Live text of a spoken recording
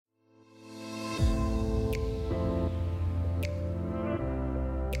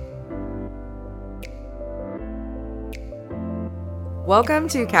Welcome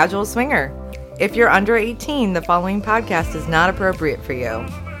to Casual Swinger. If you're under 18, the following podcast is not appropriate for you.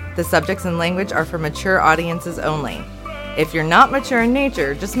 The subjects and language are for mature audiences only. If you're not mature in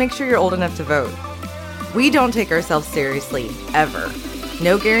nature, just make sure you're old enough to vote. We don't take ourselves seriously, ever.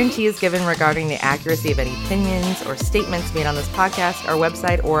 No guarantee is given regarding the accuracy of any opinions or statements made on this podcast, our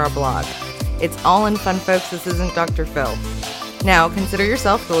website, or our blog. It's all in fun, folks. This isn't Dr. Phil. Now, consider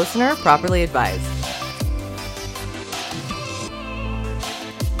yourself, the listener, properly advised.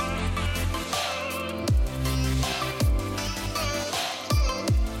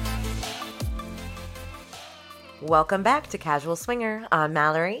 Welcome back to Casual Swinger. I'm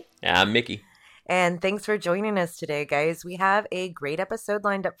Mallory. I'm Mickey. And thanks for joining us today, guys. We have a great episode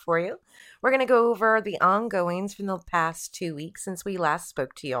lined up for you. We're going to go over the ongoings from the past 2 weeks since we last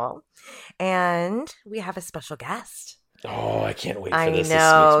spoke to y'all. And we have a special guest. Oh, I can't wait for this. I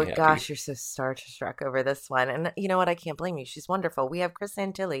know. This makes me Gosh, you're so starstruck over this one. And you know what? I can't blame you. She's wonderful. We have Chris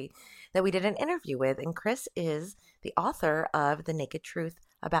Santilli that we did an interview with. And Chris is the author of The Naked Truth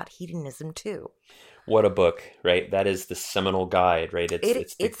About Hedonism Too. What a book, right? That is the seminal guide, right?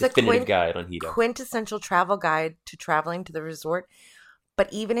 It's the definitive guide on Hedo. Quintessential travel guide to traveling to the resort.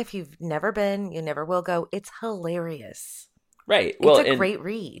 But even if you've never been, you never will go, it's hilarious. Right. Well, it's a great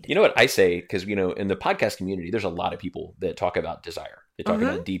read. You know what I say? Because, in the podcast community, there's a lot of people that talk about desire. They talk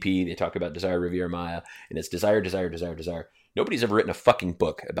about DP. They talk about Desire Riviera Maya. And it's desire, desire, desire, desire. Nobody's ever written a fucking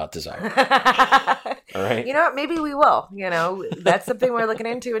book about desire. All right. You know what? Maybe we will. That's something we're looking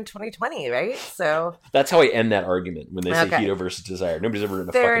into in 2020, right? So that's how I end that argument when they say Hedo versus desire. Nobody's ever written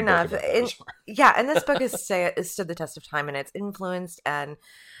a fucking book about it. Yeah, and this book has stood the test of time, and it's influenced and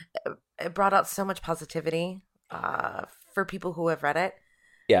it brought out so much positivity for people who have read it.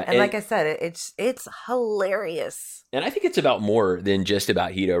 Yeah, and like I said, it's hilarious. And I think it's about more than just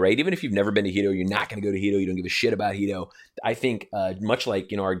about Hedo, right? Even if you've never been to Hedo, you're not going to go to Hedo, you don't give a shit about Hedo. I think much like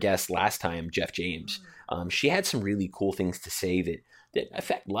our guest last time, Jeff James, she had some really cool things to say that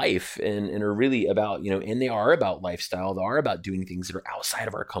affect life and are really about, and they are about lifestyle. They are about doing things that are outside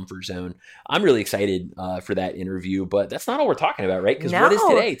of our comfort zone. I'm really excited for that interview, but that's not all we're talking about, right? Because what is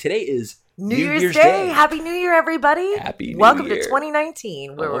today? Today is New Year's Day. Happy New Year, everybody. Happy New Welcome Year. to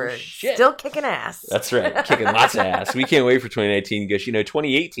 2019, where we're still kicking ass. That's right. Kicking lots of ass. We can't wait for 2019 because,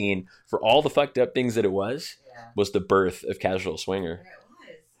 2018, for all the fucked up things that it was the birth of Casual Swinger.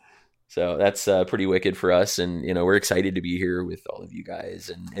 So that's pretty wicked for us. And, we're excited to be here with all of you guys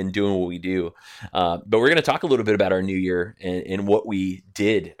and doing what we do. But we're going to talk a little bit about our new year and what we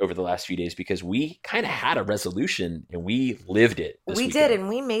did over the last few days, because we kind of had a resolution and we lived it. We did. And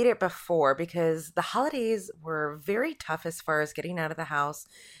we made it before, because the holidays were very tough as far as getting out of the house,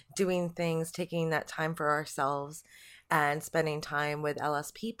 doing things, taking that time for ourselves and spending time with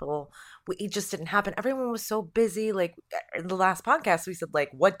LS people. It just didn't happen. Everyone was so busy. Like in the last podcast, we said,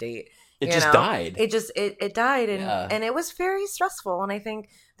 what date? It just died. It died. And it was very stressful. And I think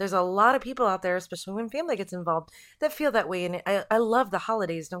there's a lot of people out there, especially when family gets involved, that feel that way. And I love the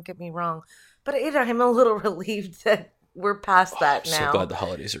holidays, don't get me wrong. But I'm a little relieved that we're past that now. I'm so glad the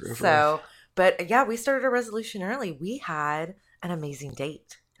holidays are over. So, but yeah, we started a resolution early. We had an amazing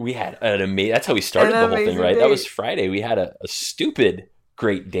date. We had an amazing, that's how we started the whole thing, right? That was Friday. We had a stupid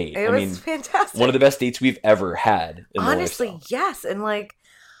great date. It was fantastic. One of the best dates we've ever had. Honestly, yes. And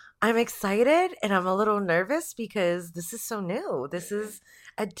I'm excited and I'm a little nervous because this is so new. This is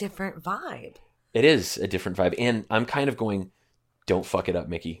a different vibe. It is a different vibe. And I'm kind of going, don't fuck it up,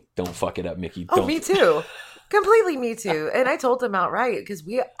 Mickey. Don't fuck it up, Mickey. Oh, me too. Completely me too. And I told them outright, because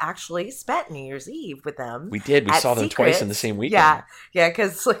we actually spent New Year's Eve with them. We did. We saw them twice in the same weekend. Yeah,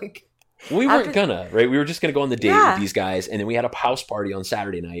 because we weren't gonna, right? We were just gonna go on the date with these guys, and then we had a house party on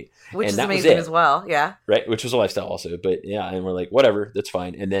Saturday night, which and is that amazing was as well. Yeah, right. Which was a lifestyle also, but yeah, and we're like, whatever, that's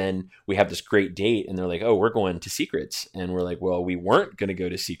fine. And then we have this great date, and they're like, oh, we're going to Secrets, and we're like, well, we weren't gonna go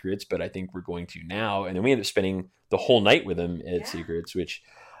to Secrets, but I think we're going to now. And then we ended up spending the whole night with them at Secrets, which.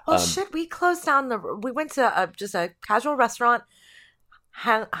 Well, we closed down we went to just a casual restaurant,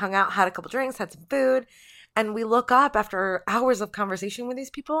 hung out, had a couple drinks, had some food, and we look up after hours of conversation with these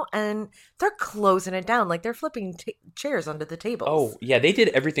people, and they're closing it down. They're flipping chairs under the tables. Oh, yeah, they did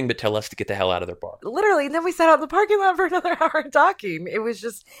everything but tell us to get the hell out of their bar. Literally, and then we sat out in the parking lot for another hour talking. It was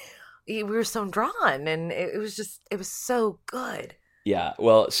just, we were so drawn, and it was so good. Yeah,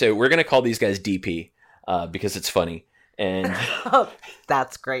 well, so we're going to call these guys DP because it's funny. And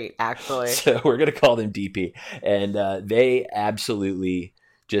that's great, actually. So we're going to call them DP. And they absolutely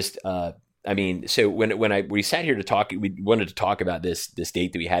just, so when we sat here to talk, we wanted to talk about this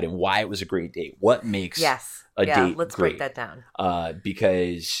date that we had and why it was a great date. What makes a date let's great? Break that down.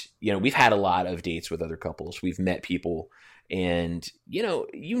 Because, we've had a lot of dates with other couples. We've met people And,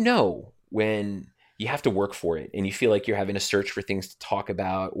 when you have to work for it and you feel like you're having to search for things to talk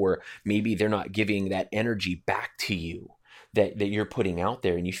about, or maybe they're not giving that energy back to you that you're putting out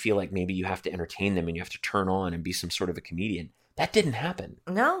there, and you feel like maybe you have to entertain them and you have to turn on and be some sort of a comedian. That didn't happen.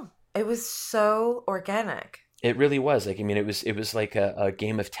 No, it was so organic. It really was. Like, I mean, it was like a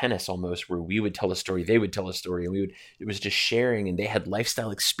game of tennis almost, where we would tell a story, they would tell a story, and it was just sharing, and they had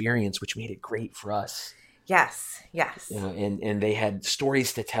lifestyle experience, which made it great for us. Yes. And they had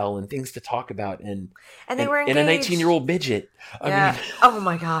stories to tell and things to talk about, and they were engaged. And a 19-year-old midget. I mean, oh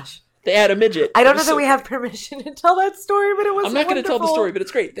my gosh. They had a midget. I don't know that we have permission to tell that story, but it was. I'm not going to tell the story, but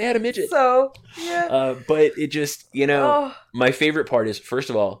it's great. They had a midget. So, yeah. But it just, my favorite part is, first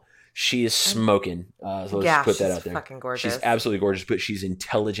of all, she is smoking. So let's put that out there. She's fucking gorgeous. She's absolutely gorgeous, but she's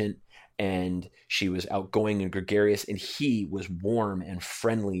intelligent, and she was outgoing and gregarious, and he was warm and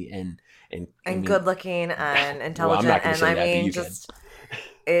friendly and good looking and intelligent. Well, I'm not going to say that, but you just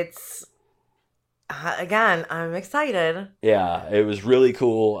it's again, I'm excited. Yeah, it was really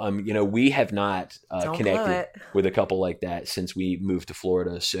cool. We have not connected with a couple like that since we moved to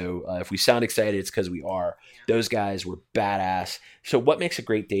Florida. So if we sound excited, it's because we are. Those guys were badass. So what makes a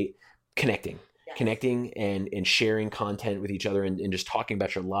great date? Connecting and sharing content with each other, and just talking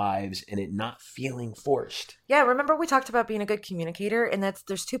about your lives, and it not feeling forced. Yeah, remember we talked about being a good communicator, and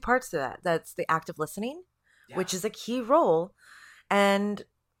there's two parts to that. That's the active listening, which is a key role, and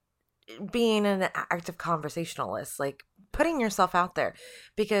being an active conversationalist, like putting yourself out there,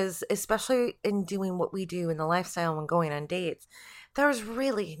 because especially in doing what we do in the lifestyle and going on dates, there's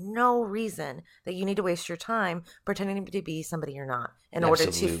really no reason that you need to waste your time pretending to be somebody you're not in order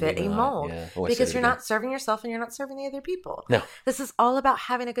to fit a mold. Yeah. Because you're not serving yourself and you're not serving the other people. No. This is all about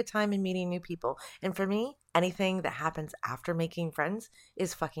having a good time and meeting new people. And for me, anything that happens after making friends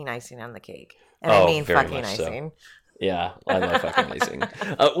is fucking icing on the cake. And I mean fucking icing. So. Yeah, I love fucking icing.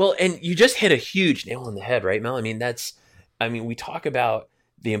 Well, and you just hit a huge nail on the head, right, Mel? I mean, we talk about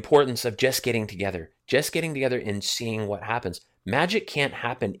the importance of just getting together and seeing what happens. Magic can't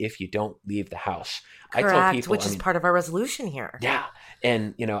happen if you don't leave the house. Correct, I tell people, which is part of our resolution here. Yeah.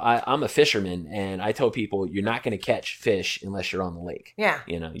 And, I'm a fisherman, and I tell people you're not going to catch fish unless you're on the lake. Yeah.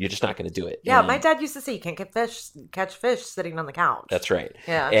 You're just not going to do it. Yeah. My dad used to say you can't catch fish sitting on the couch. That's right.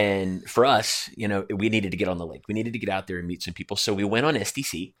 Yeah. And for us, we needed to get on the lake. We needed to get out there and meet some people. So we went on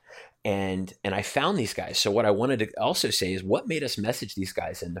SDC, and I found these guys. So what I wanted to also say is what made us message these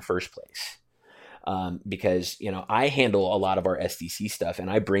guys in the first place. Because, I handle a lot of our SDC stuff, and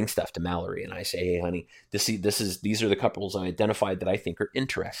I bring stuff to Mallory, and I say, hey, honey, these are the couples I identified that I think are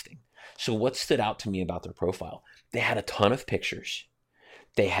interesting. So what stood out to me about their profile? They had a ton of pictures.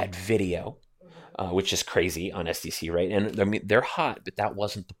 They had video, which is crazy on SDC, right? And I mean, they're hot, but that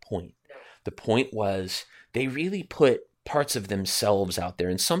wasn't the point. The point was they really put parts of themselves out there.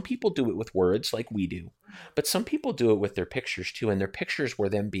 And some people do it with words like we do, but some people do it with their pictures too. And their pictures were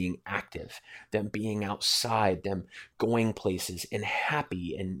them being active, them being outside, them going places and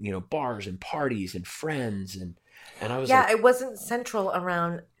happy, and, bars and parties and friends. And I was it wasn't central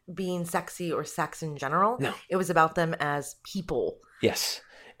around being sexy or sex in general. No. It was about them as people. Yes.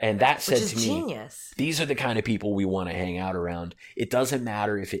 And that said to me, genius. These are the kind of people we want to hang out around. It doesn't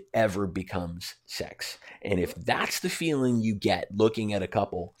matter if it ever becomes sex. And if that's the feeling you get looking at a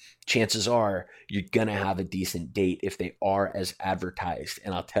couple, chances are you're going to have a decent date if they are as advertised.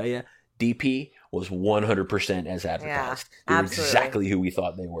 And I'll tell you, DP was 100% as advertised. Yeah, they were absolutely. exactly who we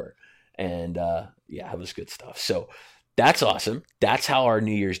thought they were. And it was good stuff. So that's awesome. That's how our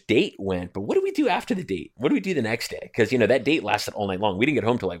New Year's date went. But what do we do after the date? What do we do the next day? Because, that date lasted all night long. We didn't get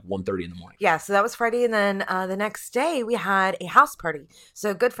home till like 1:30 in the morning. Yeah, so that was Friday. And then the next day we had a house party.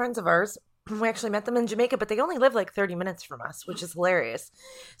 So good friends of ours, we actually met them in Jamaica, but they only live like 30 minutes from us, which is hilarious.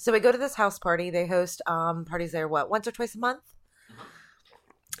 So we go to this house party. They host parties there, once or twice a month?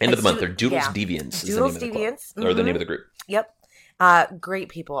 End of the month. They're Doodles Deviants. Doodles Deviants. Or the name of the group. Yep. Great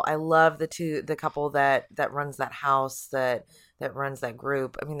people. I love the couple that runs that house, that runs that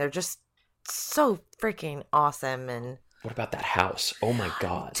group. I mean, they're just so freaking awesome. And what about that house? Oh my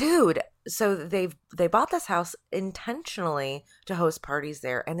God. Dude. So they bought this house intentionally to host parties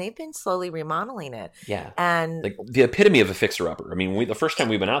there, and they've been slowly remodeling it. Yeah. And like the epitome of a fixer-upper. I mean, the first time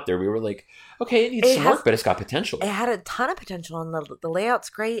we went out there, we were like, okay, it needs some work, but it's got potential. It had a ton of potential, and the layout's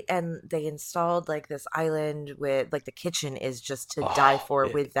great, and they installed like this island with like the kitchen is just to die for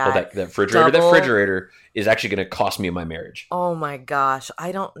with that. That refrigerator. That refrigerator is actually going to cost me my marriage. Oh my gosh.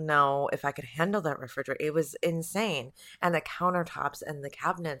 I don't know if I could handle that refrigerator. It was insane. And the countertops and the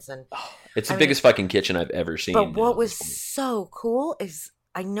cabinets and it's the biggest fucking kitchen I've ever seen. But what was so cool is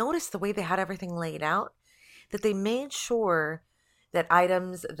I noticed the way they had everything laid out. that they made sure that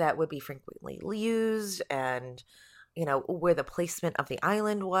items that would be frequently used and, where the placement of the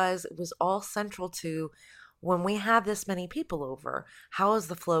island was all central to when we have this many people over, how is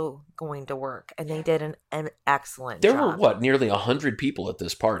the flow going to work? And they did an excellent There job. were nearly 100 people at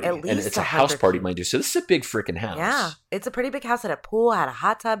this party. At least and it's a house 100 party, people. mind you. So this is a big freaking house. Yeah, it's a pretty big house. It had a pool, had a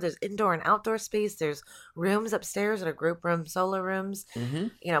hot tub. There's indoor and outdoor space. There's rooms upstairs that are group rooms, solo rooms. Mm-hmm.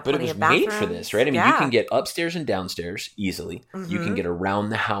 Plenty But it was of bathrooms. made for this, right? I mean, you can get upstairs and downstairs easily. You can Mhm. get around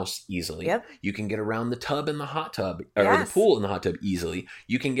the house easily. Yep. You can get around the tub and the hot tub, or the Yes. pool and the hot tub easily.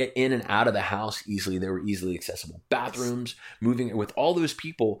 You can get in and out of the house easily. They were easily accessible. Bathrooms, moving with all those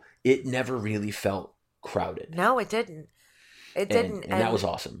people, it never really felt crowded. No, it didn't. It didn't. And that was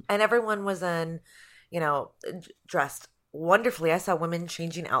awesome. And everyone was dressed wonderfully. I saw women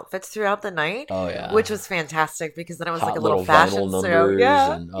changing outfits throughout the night. Oh yeah, Which was fantastic because then it was hot like a little vinyl fashion show. numbers.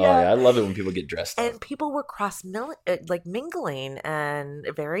 Yeah, And, I love it when people get dressed up. And people were mingling and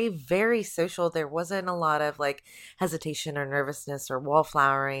very, very social. There wasn't a lot of hesitation or nervousness or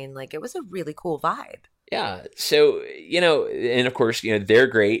wallflowering. It was a really cool vibe. Yeah. So, and of course, they're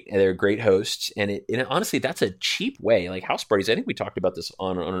great. They're great hosts. And honestly, that's a cheap way. Like house parties, I think we talked about this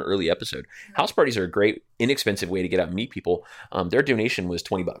on an early episode. House parties are a great, inexpensive way to get out and meet people. Their donation was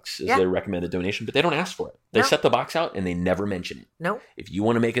 $20 is their recommended donation, but they don't ask for it. They set the box out and they never mention it. Nope. If you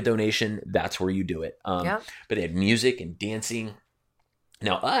want to make a donation, that's where you do it. But they had music and dancing.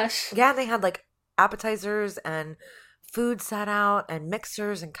 Now us. Yeah, they had appetizers and food set out and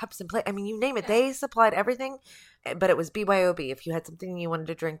mixers and cups and plate. I mean, you name it. They supplied everything, but it was BYOB. If you had something you wanted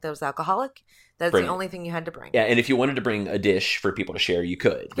to drink that was alcoholic, that's the only thing you had to bring. Yeah, and if you wanted to bring a dish for people to share, you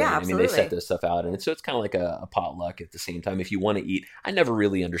could. Right? Yeah, absolutely. I mean, they set this stuff out, and so it's kind of like a potluck at the same time. If you want to eat, I never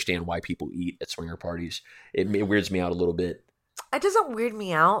really understand why people eat at swinger parties. It weirds me out a little bit. It doesn't weird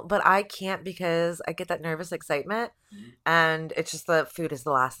me out, but I can't because I get that nervous excitement, and it's just the food is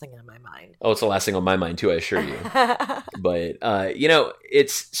the last thing on my mind. Oh, it's the last thing on my mind too, I assure you. But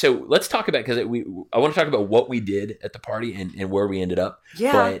it's so. Let's talk about because I want to talk about what we did at the party and where we ended up.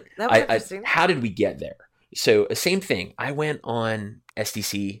 Yeah, but that was interesting. How did we get there? So same thing. I went on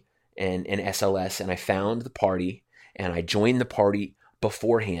SDC and SLS, and I found the party, and I joined the party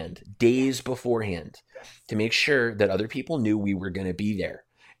beforehand, days beforehand, to make sure that other people knew we were going to be there.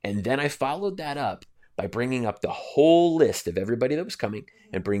 And then I followed that up by bringing up the whole list of everybody that was coming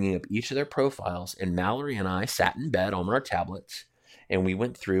and bringing up each of their profiles. And Mallory and I sat in bed on our tablets and we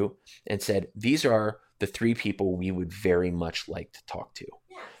went through and said, these are the 3 people we would very much like to talk to.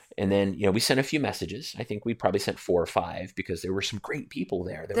 And then, we sent a few messages. I think we probably sent 4 or 5 because there were some great people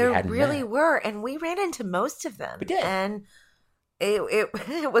there that we hadn't met. There really were. And we ran into most of them. We did. And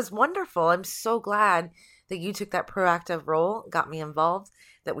it was wonderful. I'm so glad that you took that proactive role, got me involved,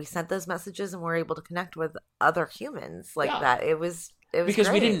 that we sent those messages and were able to connect with other humans that. It was because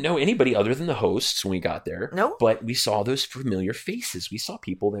great. we didn't know anybody other than the hosts when we got there. Nope. But we saw those familiar faces. We saw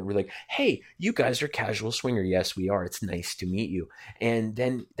people that were like, hey, you guys are Casual Swinger. Yes, we are. It's nice to meet you. And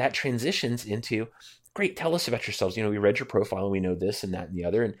then that transitions into, great, tell us about yourselves. We read your profile and we know this and that and the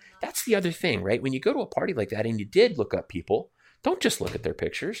other. And that's the other thing, right? When you go to a party like that and you did look up people, don't just look at their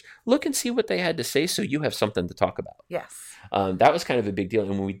pictures. Look and see what they had to say so you have something to talk about. Yes. That was kind of a big deal.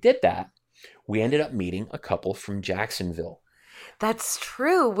 And when we did that, we ended up meeting a couple from Jacksonville. That's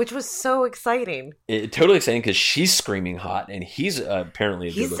true, which was so exciting. Totally exciting because she's screaming hot and he's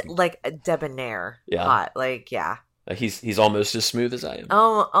apparently He's good-looking. like a debonair hot. Yeah. He's almost as smooth as I am.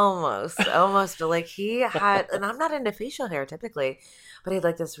 Oh, almost. But he had, and I'm not into facial hair typically, but he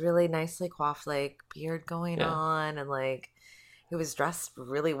had this really nicely coiffed beard going on, and he was dressed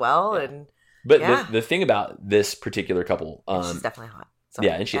really well. Yeah. And But the thing about this particular couple, she's definitely hot. Sorry,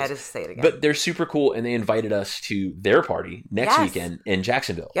 yeah, and she I is. had to say it again. But they're super cool, and they invited us to their party next weekend in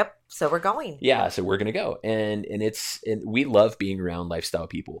Jacksonville. Yep. So we're going. Yeah, so we're gonna go, and we love being around lifestyle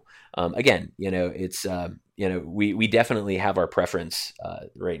people. Again, it's we definitely have our preference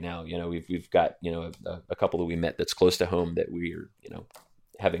right now. We've got a couple that we met that's close to home that we're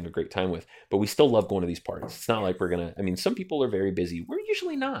having a great time with, but we still love going to these parties. It's not like we're gonna. I mean, some people are very busy. We're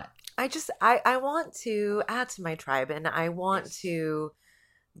usually not. I want to add to my tribe, and I want to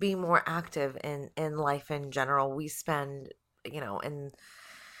be more active in life in general. We spend, in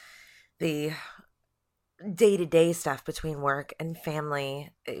the day-to-day stuff between work and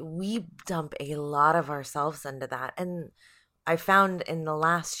family, we dump a lot of ourselves into that. And I found in the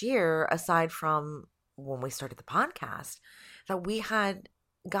last year, aside from when we started the podcast, that we had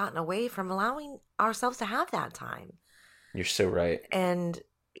gotten away from allowing ourselves to have that time. You're so right. And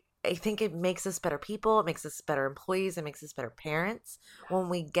I think it makes us better people. It makes us better employees. It makes us better parents when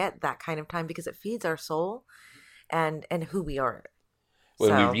we get that kind of time, because it feeds our soul and who we are.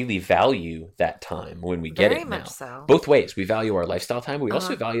 When we really value that time when we get Very it now. much so. Both ways. We value our lifestyle time, but we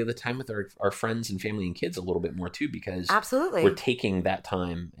also value the time with our friends and family and kids a little bit more too, because absolutely, we're taking that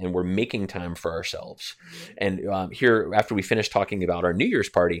time and we're making time for ourselves. And here, after we finish talking about our New Year's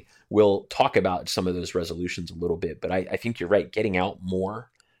party, we'll talk about some of those resolutions a little bit. But I think you're right. Getting out more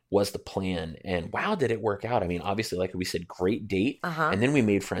was the plan, and wow, did it work out. I mean, obviously, like we said, great date. And then we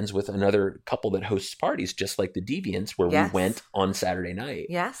made friends with another couple that hosts parties, just like the Deviants, where we went on Saturday night.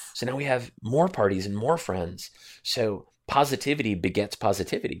 So now we have more parties and more friends. So positivity begets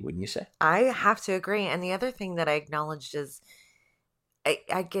positivity, wouldn't you say? I have to agree. And the other thing that I acknowledged is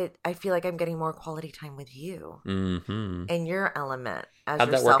I feel like I'm getting more quality time with you in your element.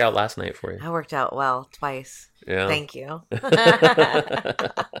 How'd that work out last night for you? That worked out well, twice. Yeah. Thank you.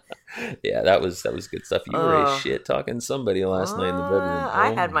 Yeah, that was good stuff. You were a shit talking somebody last night in the bedroom.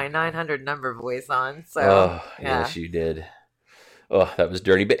 I had my 900 number voice on. So yes, you did. Oh, that was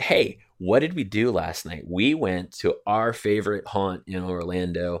dirty. But hey, what did we do last night? We went to our favorite haunt in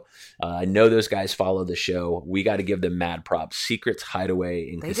Orlando. I know those guys follow the show. We got to give them mad props. Secrets Hideaway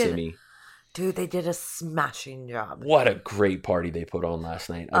in Kissimmee. Dude, they did a smashing job. What a great party they put on last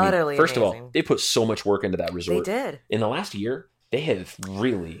night. Utterly first amazing. of all, they put so much work into that resort. They did. In the last year, they have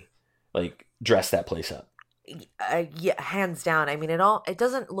really dressed that place up. Yeah, hands down. I mean, it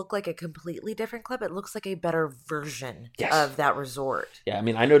doesn't look like a completely different club. It looks like a better version of that resort. Yeah, I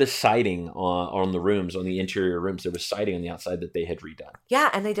mean, I noticed siding on the rooms, on the interior rooms. There was siding on the outside that they had redone. Yeah,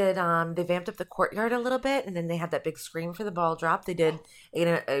 and they did. They vamped up the courtyard a little bit, and then they had that big screen for the ball drop. They did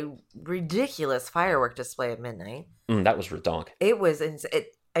a ridiculous firework display at midnight. That was redonk. It was.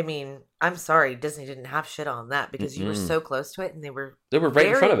 I mean, I'm sorry, Disney didn't have shit on that, because you were so close to it, and they were right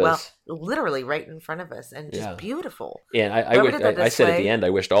in front of us. Literally right in front of us, and just beautiful. Yeah, I said at the end, I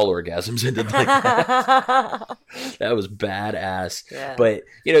wished all orgasms ended like that. That was badass. Yeah. But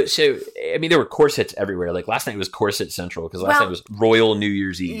so I mean, there were corsets everywhere. Like last night was corset central, because last night was Royal New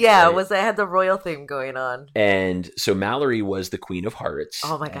Year's Eve. Yeah, right? It had the royal theme going on. And so Mallory was the Queen of Hearts.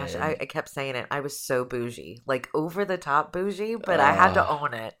 Oh my gosh, I kept saying it. I was so bougie, like over the top bougie, but I had to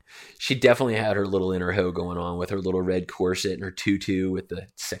own it. She definitely had her little inner hoe going on with her little red corset and her tutu with the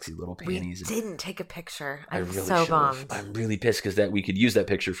sexy little panties. We didn't take a picture. I'm really so bummed. I'm really pissed, because we could use that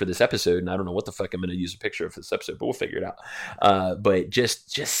picture for this episode, and I don't know what the fuck I'm going to use a picture of for this episode, but we'll figure it out. But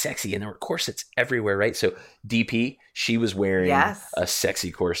just sexy, and there were corsets everywhere, right? So DP, she was wearing a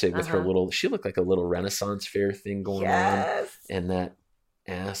sexy corset with her little. She looked like a little Renaissance fair thing going on, and that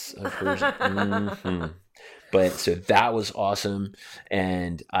ass of hers. But so that was awesome.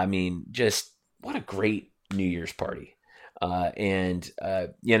 And I mean, just what a great New Year's party. So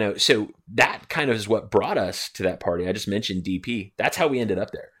that kind of is what brought us to that party. I just mentioned DP. That's how we ended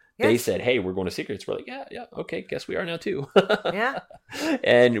up there. Yes. They said, hey, we're going to Secrets. We're like, yeah, okay, guess we are now too. Yeah.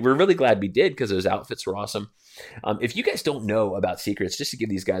 And we're really glad we did, because those outfits were awesome. If you guys don't know about Secrets, just to give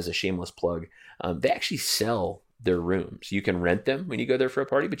these guys a shameless plug, they actually sell their rooms. You can rent them when you go there for a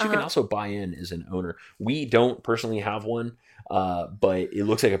party, but you can also buy in as an owner. We don't personally have one, but it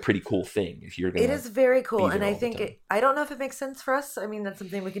looks like a pretty cool thing if you're going to. It is very cool, and I think I don't know if it makes sense for us. I mean, that's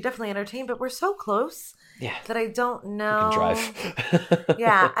something we could definitely entertain, but we're so close that I don't know. You can drive.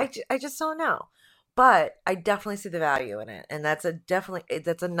 Yeah, I just don't know. But I definitely see the value in it, and that's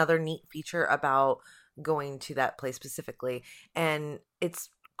another neat feature about going to that place specifically. And it's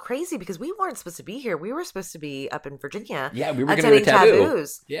crazy, because we weren't supposed to be here. We were supposed to be up in Virginia. Yeah, we were going to do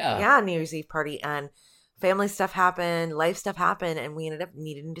Taboos. Yeah, New Year's Eve party, and family stuff happened, life stuff happened, and we ended up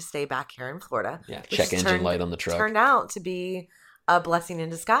needing to stay back here in Florida. Yeah, check engine light on the truck. Turned out to be a blessing in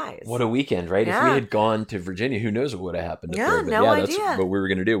disguise. What a weekend, right? Yeah. If we had gone to Virginia, who knows what would have happened? No idea. That's what we were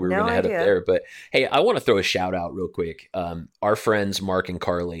going to do. We were going to head up there. But hey, I want to throw a shout out real quick. Our friends Mark and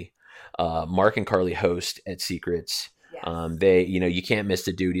Carly host at Secrets. Yes. They, you can't miss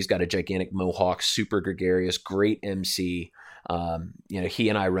the dude. He's got a gigantic mohawk, super gregarious, great MC. He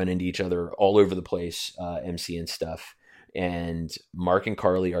and I run into each other all over the place, MC and stuff. And Mark and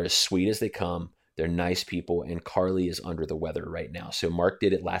Carly are as sweet as they come. They're nice people, and Carly is under the weather right now. So Mark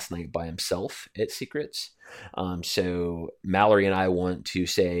did it last night by himself at Secrets. So Mallory and I want to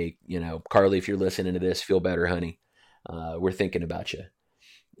say, Carly, if you're listening to this, feel better, honey. We're thinking about you.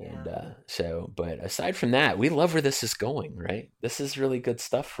 And but aside from that, we love where this is going, right? This is really good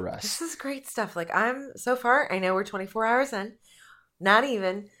stuff for us. This is great stuff. Like so far, I know we're 24 hours in, not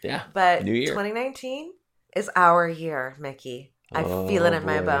even. Yeah. But New year. 2019 is our year, Mickey. I feel it in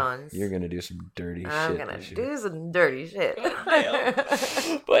my bones. You're going to do some dirty shit. I'm going to do some dirty shit.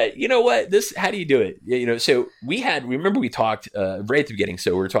 But you know what? How do you do it? So remember we talked right at the beginning.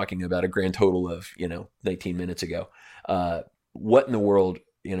 So we're talking about a grand total of, 19 minutes ago. What in the world,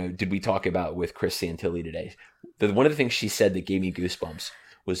 did we talk about with Chris Santilli today? One of the things she said that gave me goosebumps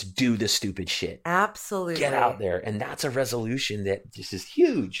was do the stupid shit. Absolutely. Get out there. And that's a resolution that just is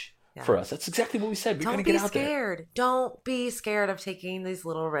huge. Yeah. For us. That's exactly what we said. We're going to get out there. Don't be scared of taking these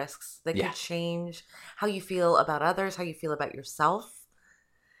little risks that could change how you feel about others, how you feel about yourself.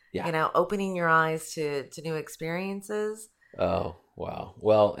 Yeah. Opening your eyes to new experiences. Oh, wow.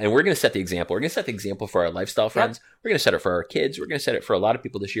 Well, and we're going to set the example. We're going to set the example for our lifestyle friends. Yep. We're going to set it for our kids. We're going to set it for a lot of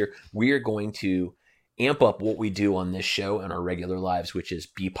people this year. We are going to amp up what we do on this show and our regular lives, which is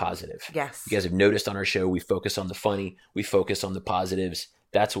be positive. Yes. You guys have noticed on our show, we focus on the funny. We focus on the positives.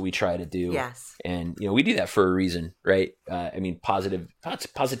 That's what we try to do. Yes. And, we do that for a reason, right?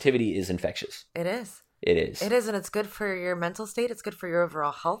 Positivity is infectious. It is. It is. It is. And it's good for your mental state. It's good for your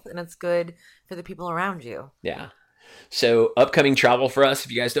overall health. And it's good for the people around you. Yeah. So upcoming travel for us,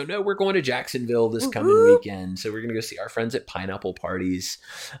 if you guys don't know, we're going to Jacksonville this coming weekend. So we're going to go see our friends at Pineapple Parties.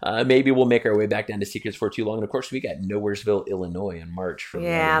 Maybe we'll make our way back down to Secrets for too long. And of course, we got Nowheresville, Illinois in March.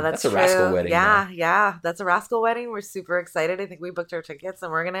 That's a Rascal wedding. Yeah. That's a Rascal wedding. We're super excited. I think we booked our tickets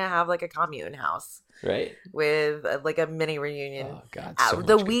and we're going to have like a commune house. Right. With like a mini reunion. Oh, God.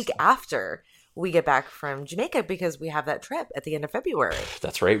 The week after we get back from Jamaica because we have that trip at the end of February.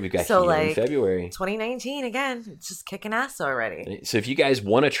 That's right. We've got in February. 2019 again. It's just kicking ass already. So if you guys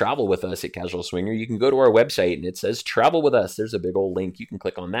want to travel with us at Casual Swinger, you can go to our website and it says travel with us. There's a big old link. You can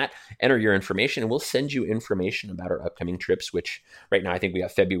click on that, enter your information, and we'll send you information about our upcoming trips, which right now I think we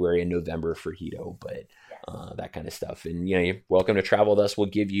got February and November for Hito, but that kind of stuff. And you're welcome to travel with us. We'll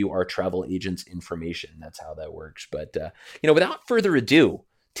give you our travel agent's information. That's how that works. But without further ado,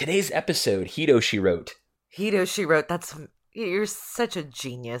 today's episode, Hito She Wrote. Hito She Wrote. You're such a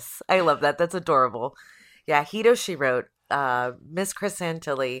genius. I love that. That's adorable. Yeah, Hito She Wrote. Miss Chris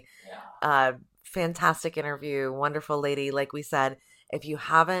Santilli. Fantastic interview. Wonderful lady. Like we said, if you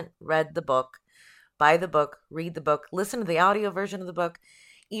haven't read the book, buy the book, read the book, listen to the audio version of the book.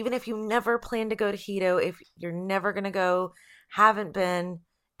 Even if you never plan to go to Hito, if you're never going to go, haven't been,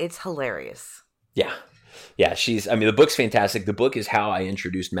 it's hilarious. Yeah. Yeah, the book's fantastic. The book is how I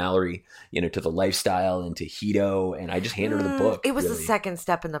introduced Mallory, to the lifestyle and to Hito, and I just handed her the book. It was the second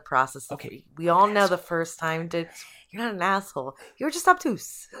step in the process. Okay. We all know the first time you're not an asshole. You're just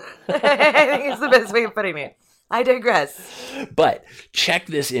obtuse. I think it's the best way of putting it. I digress. But check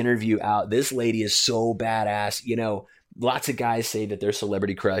this interview out. This lady is so badass. Lots of guys say that their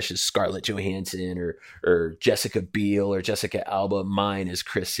celebrity crush is Scarlett Johansson or Jessica Biel or Jessica Alba. Mine is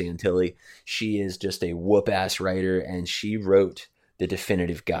Chris Santilli. She is just a whoop-ass writer, and she wrote the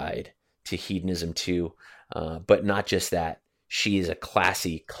definitive guide to Hedonism 2. But not just that. She is a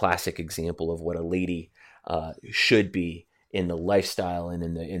classic example of what a lady should be in the lifestyle and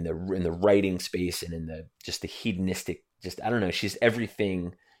in the writing space and in the hedonistic. I don't know. She's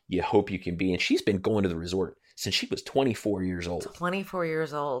everything you hope you can be, and she's been going to the resort since she was 24 years old. 24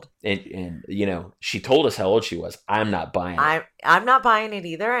 years old. And she told us how old she was. I'm not buying it. I'm not buying it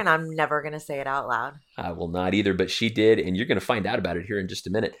either, and I'm never going to say it out loud. I will not either, but she did, and you're going to find out about it here in just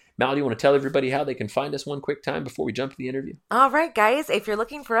a minute. Mal, do you want to tell everybody how they can find us one quick time before we jump to the interview? All right, guys. If you're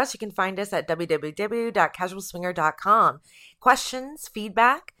looking for us, you can find us at www.casualswinger.com. Questions,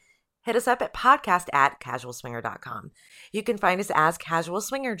 feedback, hit us up at podcast@casualswinger.com. You can find us as Casual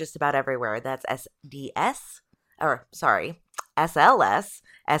Swinger just about everywhere. That's SLS,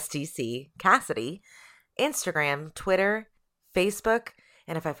 STC, Cassidy, Instagram, Twitter, Facebook,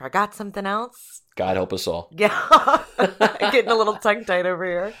 and if I forgot something else. God help us all. Yeah. Getting a little tongue-tied over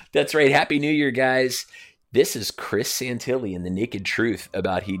here. That's right. Happy New Year, guys. This is Chris Santilli and the naked truth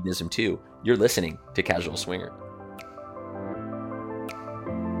about Hedonism 2. You're listening to Casual Swinger.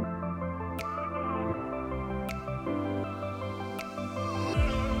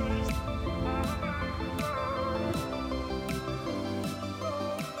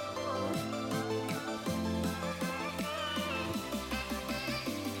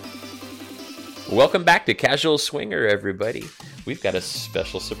 Welcome back to Casual Swinger, everybody. We've got a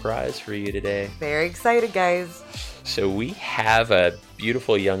special surprise for you today. Very excited, guys. So we have a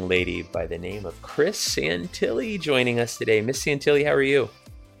beautiful young lady by the name of Chris Santilli joining us today. Miss Santilli, how are you?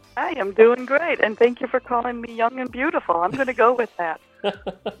 I am doing great, and thank you for calling me young and beautiful. I'm going to go with that.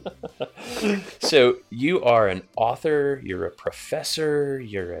 So you are an author, you're a professor,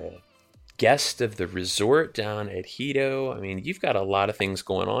 you're a guest of the resort down at Hito. I mean, you've got a lot of things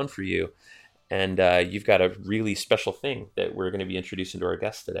going on for you. And you've got a really special thing that we're going to be introducing to our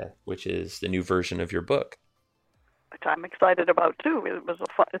guests today, which is the new version of your book. Which I'm excited about too.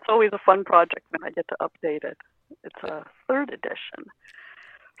 It's always a fun project when I get to update it. It's a third edition.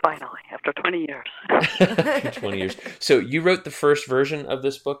 Finally, after 20 years. 20 years. So you wrote the first version of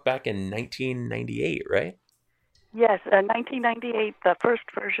this book back in 1998, right? Yes, 1998, the first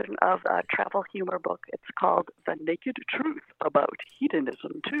version of a travel humor book. It's called The Naked Truth About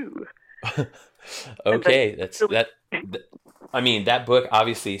Hedonism Too. Okay, I mean, that book,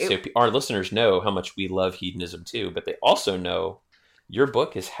 obviously, so our listeners know how much we love hedonism too, but they also know your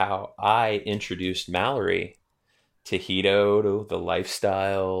book is how I introduced Mallory to Hedo, to the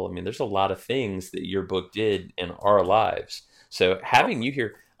lifestyle. I mean, there's a lot of things that your book did in our lives. So having you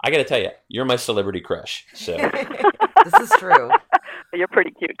here, I got to tell you, you're my celebrity crush. So this is true. You're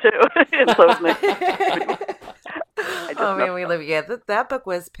pretty cute too. And so is me. Oh man, we live. Yeah, that book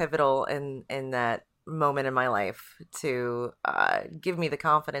was pivotal in that moment in my life to give me the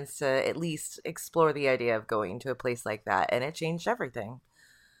confidence to at least explore the idea of going to a place like that, and it changed everything.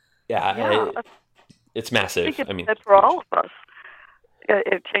 Yeah. It's massive. I mean, that's for all of us.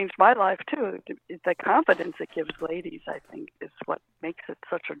 It changed my life too. The confidence it gives ladies, I think, is what makes it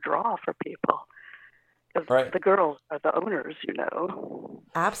such a draw for people. Because the girls are the owners, you know.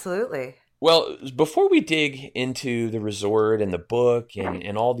 Absolutely. Well, before we dig into the resort and the book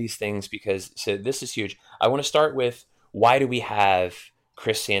and all these things, because this is huge, I want to start with, why do we have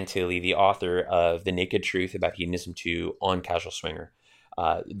Chris Santilli, the author of The Naked Truth About Hedonism 2, on Casual Swinger?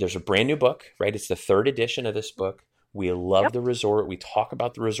 There's a brand new book, right? It's the third edition of this book. We love the resort. We talk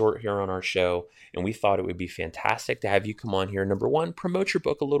about the resort here on our show, and we thought it would be fantastic to have you come on here. Number one, promote your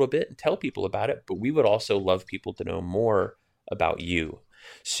book a little bit and tell people about it, but we would also love people to know more about you.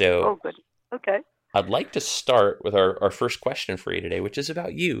 So good. Okay. I'd like to start with our first question for you today, which is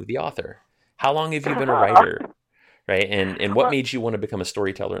about you, the author. How long have you been a writer, right? And what made you want to become a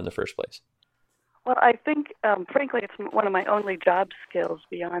storyteller in the first place? Well, I think, frankly, it's one of my only job skills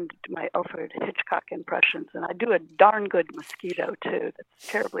beyond my Alfred Hitchcock impressions. And I do a darn good mosquito, too. That's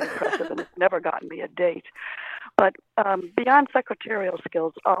terribly impressive, and it's never gotten me a date. But beyond secretarial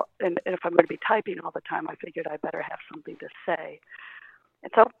skills, and if I'm going to be typing all the time, I figured I better have something to say.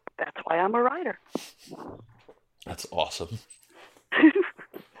 And so that's why I'm a writer. That's awesome.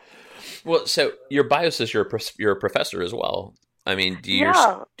 Well, so your bio says you're a professor as well. I mean, do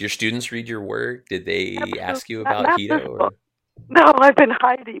your students read your work? Did they ask you about Hedo? Or? No, I've been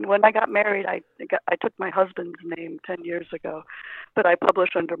hiding. When I got married, I took my husband's name 10 years ago, but I publish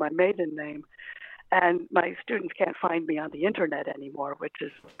under my maiden name. And my students can't find me on the internet anymore, which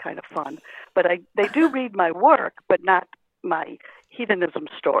is kind of fun. But they do read my work, but not my hedonism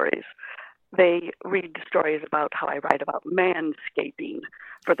stories. They read stories about how I write about manscaping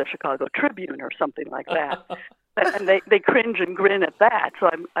for the Chicago Tribune or something like that. And they cringe and grin at that. So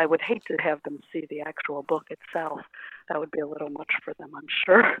I would hate to have them see the actual book itself. That would be a little much for them, I'm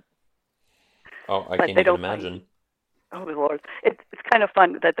sure. Oh, I can't even imagine. Oh, Lord. It's kind of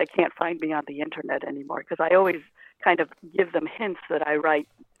fun that they can't find me on the internet anymore, because I always kind of give them hints that I write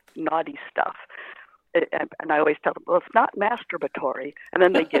naughty stuff. And I always tell them, well, it's not masturbatory. And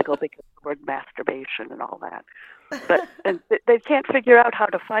then they giggle because of the word masturbation and all that. And they can't figure out how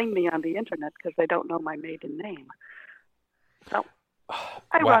to find me on the internet because they don't know my maiden name. So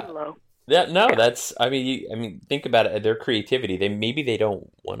I run low. That's. I mean, think about it. Their creativity. Maybe they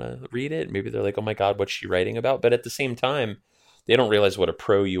don't want to read it. Maybe they're like, "Oh my God, what's she writing about?" But at the same time, they don't realize what a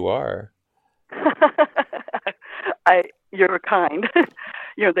pro you are. You're kind.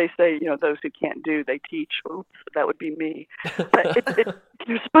 They say, those who can't do, they teach. Oops, that would be me. But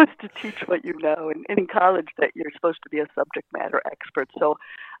you're supposed to teach what you know. And in college, that you're supposed to be a subject matter expert. So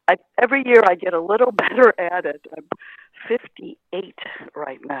every year I get a little better at it. I'm 58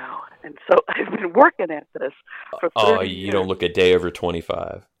 right now. And so I've been working at this for 30 years. You don't look a day over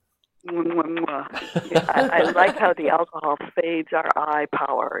 25. Yeah, I like how the alcohol fades our eye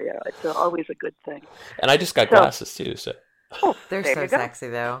power. It's always a good thing. And I just got glasses too, so. They're so sexy,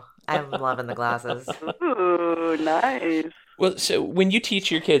 though. I'm loving the glasses. Ooh, nice. Well, so when you teach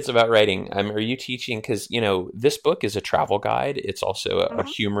your kids about writing, are you teaching, because, this book is a travel guide. It's also a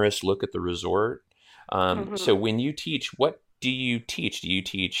humorous look at the resort. So when you teach, what do you teach? Do you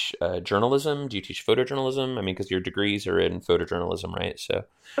teach journalism? Do you teach photojournalism? I mean, because your degrees are in photojournalism, right? So,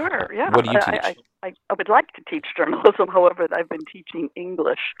 sure, yeah. What do you teach? I would like to teach journalism. However, I've been teaching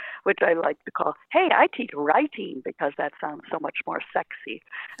English, which I like to call, hey, I teach writing, because that sounds so much more sexy.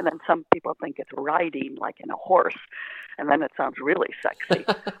 And then some people think it's riding like in a horse, and then it sounds really sexy.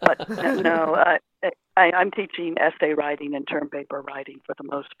 But no, I'm teaching essay writing and term paper writing for the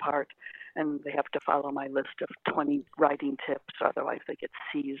most part, and they have to follow my list of 20 writing tips, otherwise they get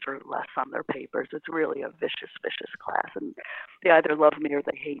C's or less on their papers. It's really a vicious, vicious class, and they either love me or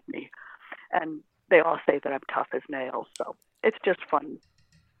they hate me. And they all say that I'm tough as nails, so it's just fun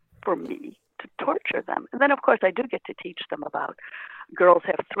for me to torture them. And then, of course, I do get to teach them about girls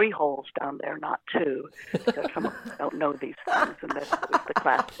have 3 holes down there, not 2, because some of them don't know these things, and that's always the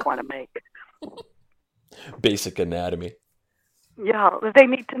class I want to make. Basic anatomy. Yeah, they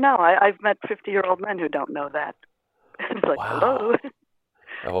need to know. I've met 50-year-old men who don't know that. It's like, Wow. hello.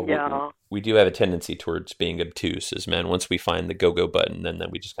 Oh, Yeah. we do have a tendency towards being obtuse as men. Once we find the go-go button, then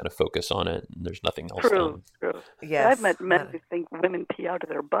we just kind of focus on it, and there's nothing else done. True. Yes. I've met men who think women pee out of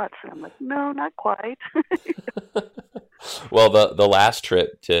their butts, and I'm like, no, not quite. Well, the last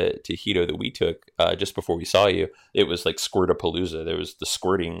trip to Hito that we took just before we saw you, it was like Squirtapalooza. There was the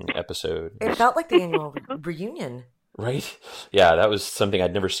squirting episode. It felt like the annual reunion. Right? Yeah, that was something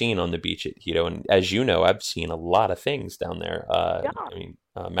I'd never seen on the beach at Hito. And as you know, I've seen a lot of things down there. Yeah. I mean,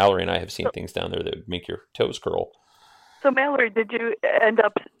 Mallory and I have seen things down there that would make your toes curl. So, Mallory, did you end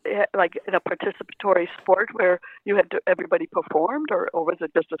up like in a participatory sport where you had everybody performed, or was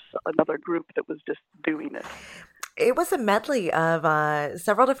it just another group that was just doing it? It was a medley of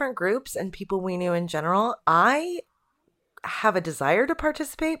several different groups and people we knew in general. I have a desire to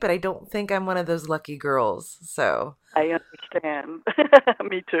participate, but I don't think I'm one of those lucky girls. So I understand.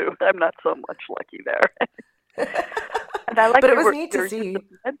 Me too. I'm not so much lucky there. And I like but it the was word, neat to see.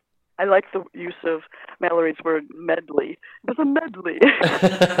 I like the use of Mallory's word medley. It was a medley.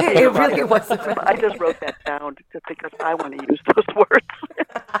 It really was a medley. I just wrote that down just because I want to use those words.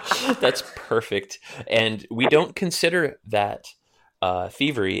 That's perfect. And we don't consider that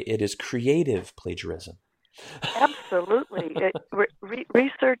thievery. It is creative plagiarism. Absolutely.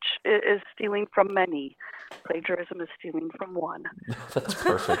 Research is stealing from many. Plagiarism is stealing from one. That's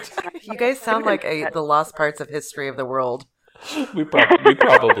perfect. You guys sound like the lost parts of history of the world. We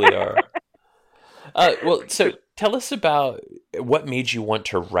probably are. Well, so tell us about what made you want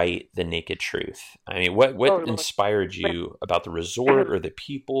to write The Naked Truth. I mean, what inspired you about the resort or the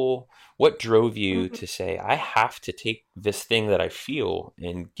people? What drove you to say, I have to take this thing that I feel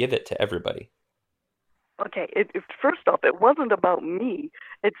and give it to everybody? Okay, first off, it wasn't about me.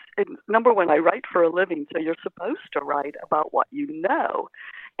 It's number one, I write for a living, so you're supposed to write about what you know.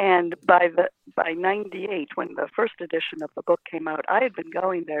 And by 98, when the first edition of the book came out, I had been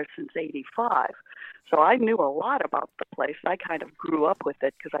going there since 85. So I knew a lot about the place. I kind of grew up with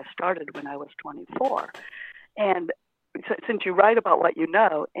it because I started when I was 24. And since you write about what you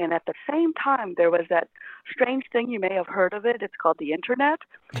know, and at the same time, there was that strange thing, you may have heard of it, it's called the internet,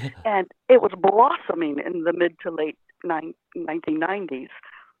 and it was blossoming in the mid to late 1990s.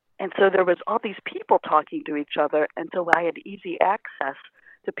 And so there was all these people talking to each other, and so I had easy access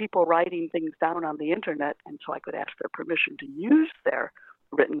to people writing things down on the internet, and so I could ask their permission to use their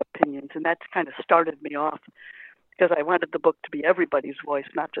written opinions, and that's kind of started me off, because I wanted the book to be everybody's voice,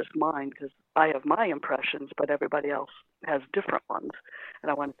 not just mine, because I have my impressions, but everybody else has different ones, and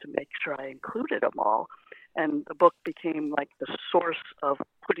I wanted to make sure I included them all. And the book became like the source of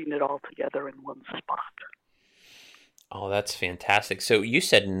putting it all together in one spot. Oh, that's fantastic. So you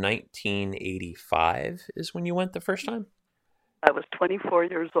said 1985 is when you went the first time? I was 24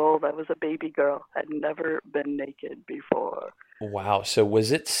 years old. I was a baby girl. I'd never been naked before. Wow. So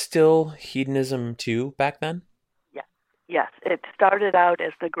was it still Hedonism 2 back then? Yes, it started out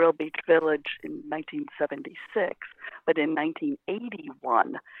as the Grill Beach Village in 1976, but in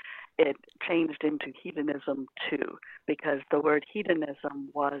 1981, it changed into Hedonism 2 because the word hedonism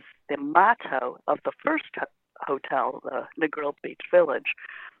was the motto of the first hotel, the Grill Beach Village.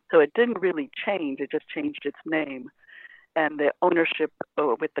 So it didn't really change, it just changed its name. And the ownership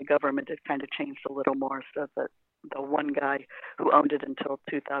with the government, it kind of changed a little more so that the one guy who owned it until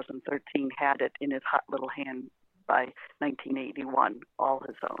 2013 had it in his hot little hand by 1981, all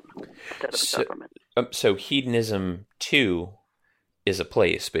his own, instead of the government. So hedonism 2 is a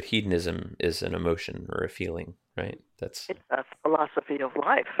place, but hedonism is an emotion or a feeling, right? It's a philosophy of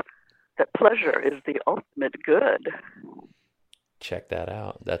life, that pleasure is the ultimate good. Check that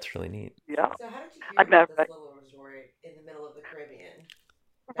out. That's really neat. Yeah. So how did you hear about this little resort in the middle of the Caribbean?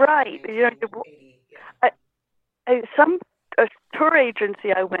 Right. Some tour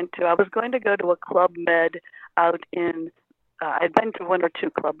agency I went to, I was going to go to a Club Med out in, I'd been to one or two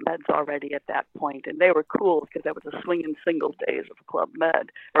Club Meds already at that point, and they were cool because that was the swinging single days of Club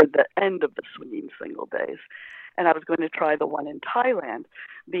Med, or the end of the swinging single days. And I was going to try the one in Thailand,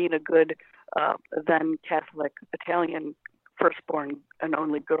 being a good then Catholic Italian firstborn and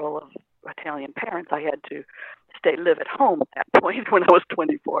only girl of Italian parents, I had to live at home at that point when I was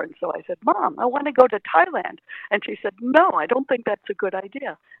 24. And so I said, Mom, I want to go to Thailand. And she said, no, I don't think that's a good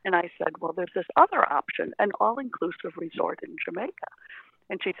idea. And I said, well, there's this other option, an all-inclusive resort in Jamaica.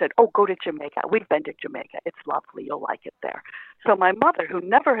 And she said, oh, go to Jamaica. We've been to Jamaica. It's lovely. You'll like it there. So my mother, who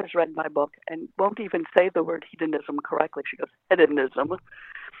never has read my book and won't even say the word hedonism correctly, she goes, hedonism.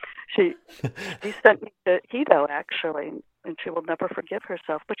 She sent me to Hedo, actually, and she will never forgive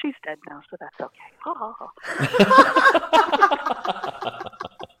herself. But she's dead now, so that's okay. Oh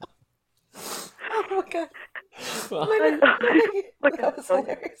my God. Well, That was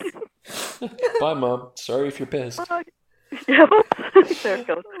hilarious. bye, Mom. Sorry if you're pissed. Yeah, there it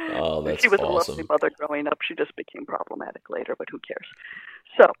goes. Oh, that's she was awesome. a lovely mother growing up. She just became problematic later, but who cares?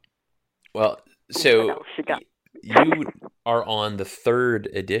 So, well, what so else you got? you are on the third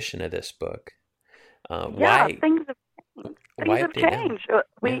edition of this book. Yeah, Why? things Why have update now? changed.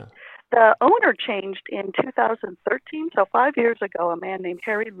 Yeah. The owner changed in 2013. So 5 years ago, a man named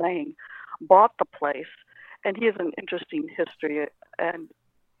Harry Lang bought the place, and he has an interesting history. And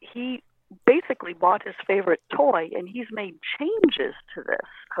he basically bought his favorite toy, and he's made changes to this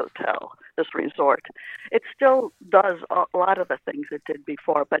hotel, this resort. It still does a lot of the things it did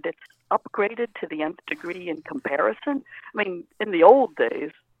before, but it's upgraded to the nth degree in comparison. I mean, in the old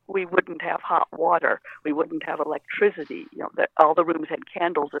days, we wouldn't have hot water. We wouldn't have electricity. You know, all the rooms had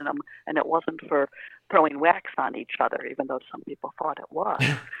candles in them, and it wasn't for throwing wax on each other, even though some people thought it was.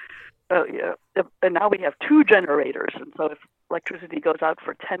 And now we have 2 generators, and so if electricity goes out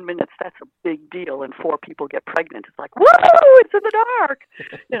for 10 minutes, that's a big deal, and 4 people get pregnant. It's like, whoa, it's in the dark.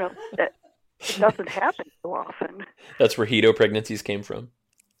 You know, it doesn't happen so often. That's where Hedo pregnancies came from.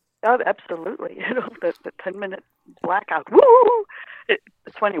 Oh, absolutely. You know, the 10-minute blackout. Woo!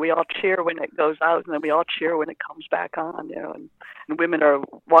 It's funny. We all cheer when it goes out, and then we all cheer when it comes back on. You know, and women are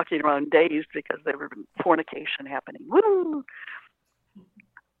walking around dazed because there was fornication happening. Woo!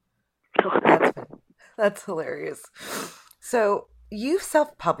 That's hilarious. So you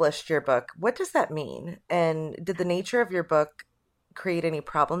self-published your book. What does that mean? And did the nature of your book create any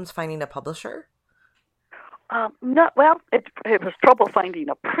problems finding a publisher? No, well, it was trouble finding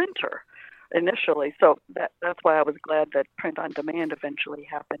a printer initially. So that's why I was glad that print on demand eventually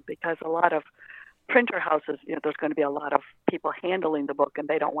happened, because a lot of printer houses, you know, there's going to be a lot of people handling the book, and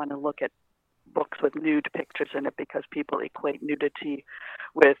they don't want to look at books with nude pictures in it because people equate nudity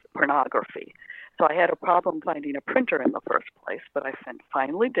with pornography. So I had a problem finding a printer in the first place, but I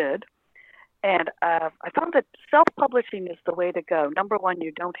finally did. And I found that self-publishing is the way to go. Number one,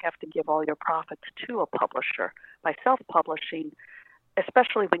 you don't have to give all your profits to a publisher. By self-publishing,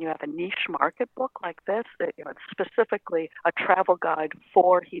 especially when you have a niche market book like this, you know, it's specifically a travel guide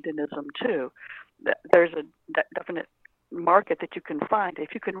for hedonism too. There's a definite market that you can find.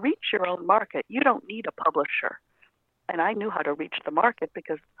 If you can reach your own market, you don't need a publisher. And I knew how to reach the market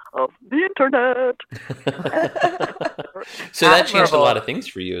because of the internet. So that changed a lot of things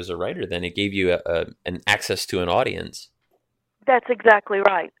for you as a writer then. It gave you an access to an audience. That's exactly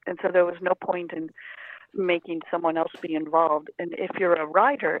right. And so there was no point in making someone else be involved. And if you're a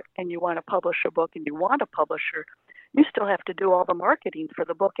writer and you want to publish a book and you want a publisher, you still have to do all the marketing for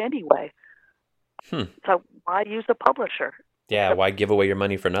the book anyway. So why use a publisher? Yeah, why give away your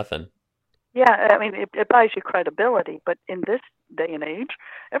money for nothing? Yeah, I mean, it buys you credibility, but in this day and age,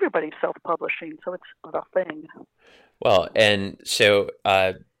 everybody's self-publishing, so it's not a thing. Well, and so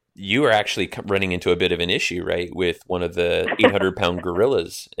you are actually running into a bit of an issue, right, with one of the 800-pound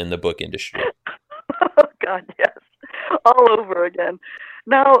gorillas in the book industry. Oh, God, yes. All over again.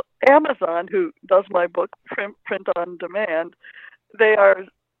 Now, Amazon, who does my book, print on demand, they are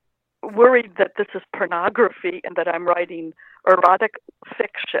worried that this is pornography and that I'm writing erotic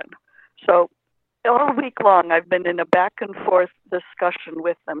fiction. So all week long, I've been in a back and forth discussion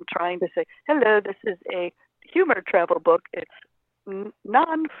with them, trying to say, hello, this is a humor travel book. It's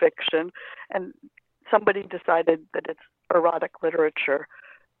nonfiction. And somebody decided that it's erotic literature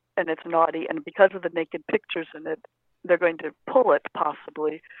and it's naughty. And because of the naked pictures in it, they're going to pull it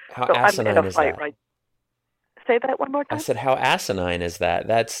possibly. How so asinine I'm in a is fight that? right. Say that one more time. I said, how asinine is that?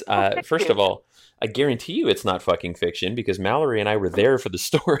 That's, first of all, I guarantee you it's not fucking fiction because Mallory and I were there for the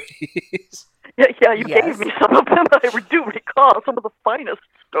stories. Yeah, you gave me some of them. I do recall some of the finest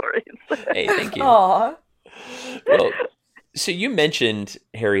stories. Hey, thank you. Aww. Well, so you mentioned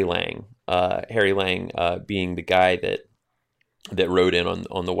Harry Lang. Harry Lang being the guy that rode in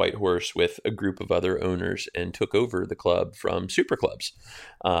on the White Horse with a group of other owners and took over the club from Super Clubs,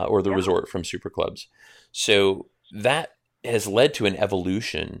 or the resort from Super Clubs. So that has led to an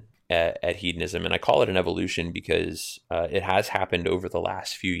evolution at hedonism, and I call it an evolution because it has happened over the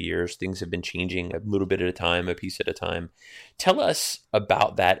last few years. Things have been changing a little bit at a time, a piece at a time. Tell us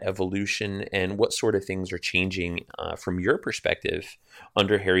about that evolution and what sort of things are changing from your perspective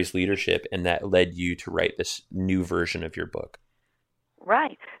under Harry's leadership, and that led you to write this new version of your book.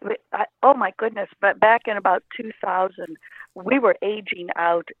 Right. Oh, my goodness. But back in about 2000, we were aging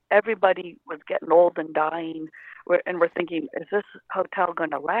out. Everybody was getting old and dying. And we're thinking, is this hotel going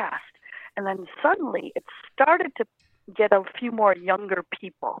to last? And then suddenly it started to get a few more younger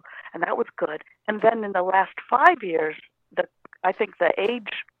people, and that was good. And then in the last 5 years, I think the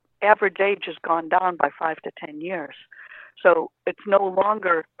average age has gone down by 5 to 10 years. So it's no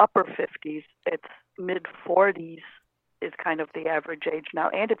longer upper 50s, it's mid 40s is kind of the average age now,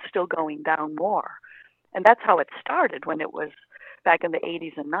 and it's still going down more. And that's how it started when it was back in the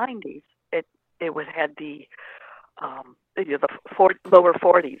 80s and 90s. It had the lower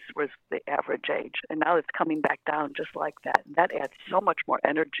 40s was the average age, and now it's coming back down just like that. And that adds so much more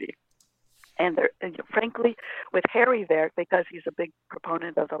energy. And frankly, with Harry there, because he's a big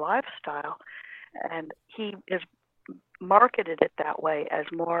proponent of the lifestyle, and he is marketed it that way as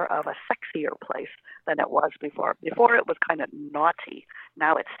more of a sexier place than it was before. Before it was kind of naughty.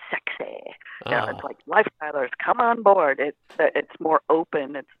 Now it's sexy. It's like lifestylers, come on board. It's more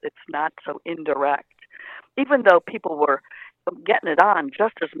open. It's not so indirect. Even though people were getting it on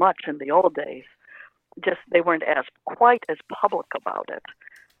just as much in the old days, just they weren't quite as public about it.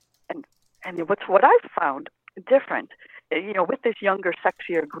 And what I've found different, with this younger,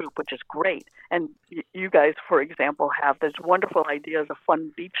 sexier group, which is great. And you guys, for example, have these wonderful ideas of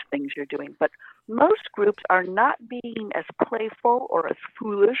fun beach things you're doing. But most groups are not being as playful or as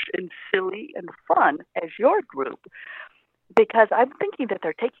foolish and silly and fun as your group. Because I'm thinking that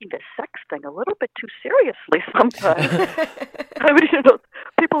they're taking the sex thing a little bit too seriously sometimes. I mean,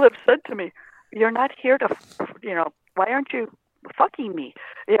 people have said to me, "You're not here to, why aren't you fucking me?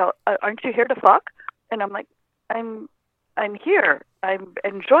 Aren't you here to fuck?" And I'm like, I'm here. I'm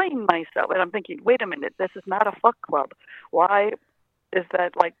enjoying myself." And I'm thinking, wait a minute, this is not a fuck club. Why is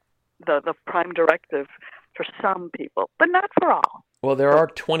that like the prime directive for some people, but not for all? Well, there are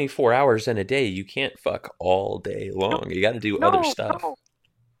 24 hours in a day. You can't fuck all day long. You got to do other stuff. No.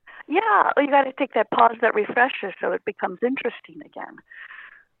 Yeah, you got to take that pause, that refresher, so it becomes interesting again.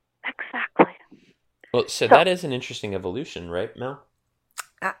 Exactly. Well, so that is an interesting evolution, right, Mel?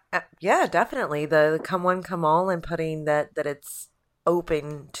 Yeah, definitely. The come one, come all, and putting that it's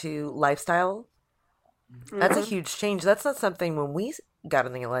open to lifestyle. Mm-hmm. That's a huge change. That's not something when we got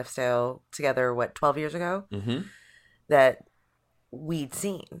in the lifestyle together, 12 years ago, that we'd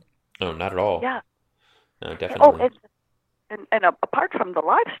seen. Oh, not at all. Yeah. No, definitely. And apart from the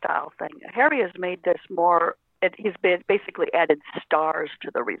lifestyle thing, Harry has made this more. He's basically added stars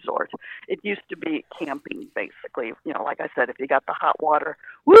to the resort. It used to be camping, basically. Like I said, if you got the hot water,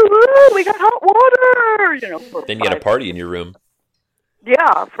 woo-hoo, we got hot water! Then you get a party in your room.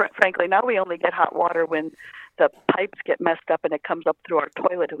 Yeah, frankly, now we only get hot water when the pipes get messed up and it comes up through our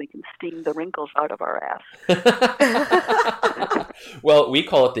toilet and we can steam the wrinkles out of our ass. Well, we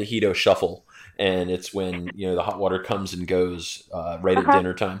call it the Hedo Shuffle, and it's when the hot water comes and goes right at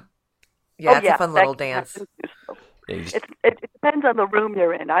dinner time. Yeah, it's a fun little dance. It depends on the room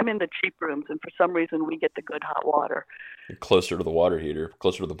you're in. I'm in the cheap rooms, and for some reason we get the good hot water. You're closer to the water heater,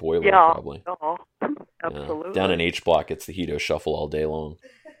 closer to the boiler, probably. Oh, absolutely. Yeah. Down in H Block, it's the Hedo Shuffle all day long.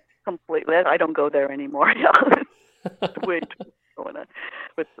 Completely. I don't go there anymore. Way too going on.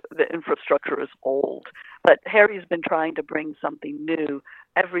 With the infrastructure is old. But Harry's been trying to bring something new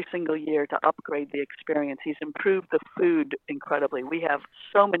every single year to upgrade the experience. He's improved the food incredibly. We have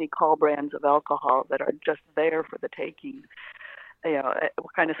so many call brands of alcohol that are just there for the taking.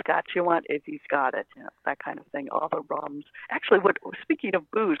 What kind of scotch you want, if he's got it, that kind of thing, all the rums. Actually, speaking of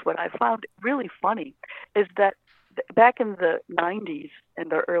booze, what I found really funny is that back in the 90s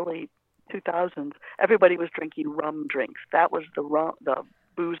and the early 2000s, everybody was drinking rum drinks. That was the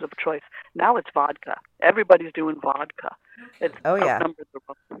booze of choice. Now it's vodka. Everybody's doing vodka. It's outnumbers the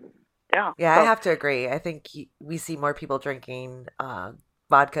rum. Yeah. Yeah, I have to agree. I think we see more people drinking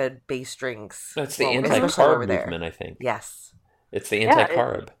vodka-based drinks. That's the anti-carb movement, I think. Yes. It's the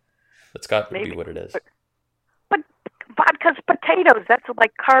anti-carb. That's got to be what it is. But vodka's potatoes. That's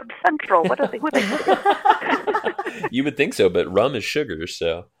like carb central. What are they? You would think so, but rum is sugar,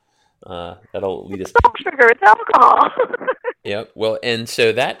 so that'll lead us. It's not sugar. It's alcohol. Yeah. Well, and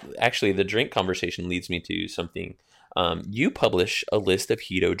so that actually, the drink conversation leads me to something. You publish a list of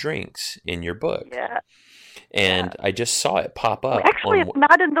Hedo drinks in your book. Yeah. and I just saw it pop up. Actually, it's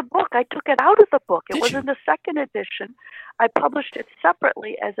not in the book. I took it out of the book. It was in the second edition. I published it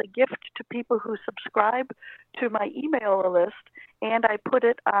separately as a gift to people who subscribe to my email list, and I put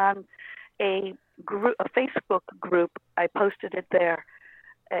it on a Facebook group. I posted it there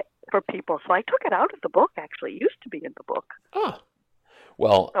for people. So I took it out of the book, actually. It used to be in the book. Oh.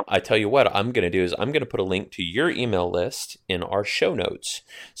 Well, I tell you what I'm going to do is I'm going to put a link to your email list in our show notes.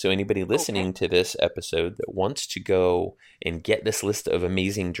 So anybody listening to this episode that wants to go and get this list of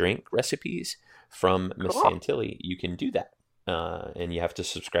amazing drink recipes from Miss Santilli, you can do that. And you have to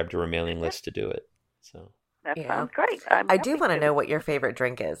subscribe to her mailing list to do it. So that sounds great. I do want to know what your favorite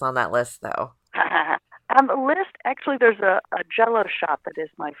drink is on that list, though. On the list, actually, there's a Jell-O shot that is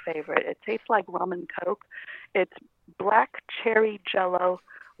my favorite. It tastes like rum and Coke. It's black cherry Jell-O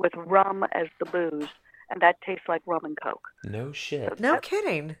with rum as the booze, and that tastes like rum and Coke. No shit. So no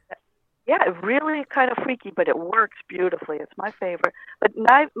kidding. Yeah, it really kind of freaky, but it works beautifully. It's my favorite. But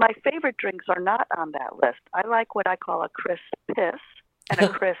my favorite drinks are not on that list. I like what I call a crisp piss and a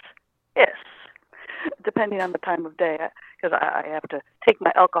crisp hiss, depending on the time of day, because I have to take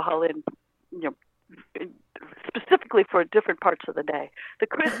my alcohol in, specifically for different parts of the day. The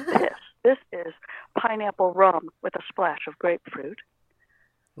crisp piss, this is pineapple rum with a splash of grapefruit.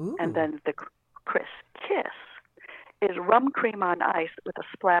 Ooh. And then the crisp kiss is rum cream on ice with a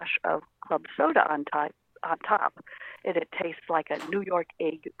splash of club soda on top. And it tastes like a New York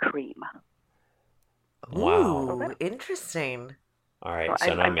egg cream. Wow. Ooh, interesting. All right,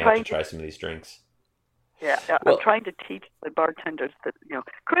 so now I may have to try some of these drinks. Yeah, well, I'm trying to teach the bartenders that,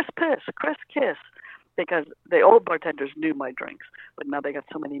 crisp piss, crisp kiss, because the old bartenders knew my drinks, but now they got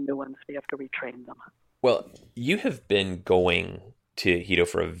so many new ones, they have to retrain them. Well, you have been going to Hedo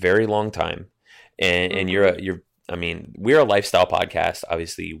for a very long time, and we're a lifestyle podcast.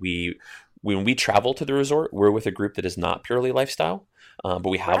 Obviously, when we travel to the resort, we're with a group that is not purely lifestyle, but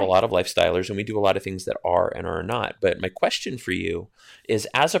we have a lot of lifestylers, and we do a lot of things that are and are not. But my question for you is,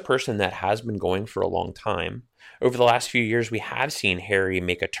 as a person that has been going for a long time, over the last few years, we have seen Harry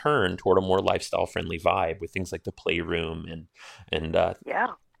make a turn toward a more lifestyle-friendly vibe with things like the Playroom and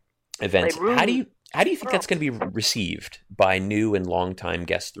events. Playroom. How do you think that's going to be received by new and longtime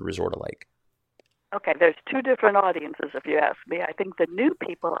guests of the resort alike? Okay, there's two different audiences, if you ask me. I think the new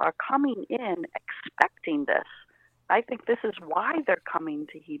people are coming in expecting this. I think this is why they're coming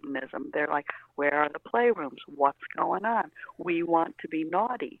to hedonism. They're like, where are the playrooms? What's going on? We want to be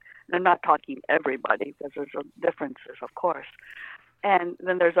naughty. They're not talking everybody, because there's differences, of course. And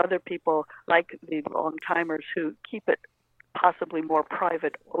then there's other people, like the long-timers, who keep it possibly more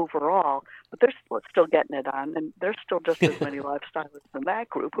private overall, but they're still getting it on, and there's still just as many lifestylists in that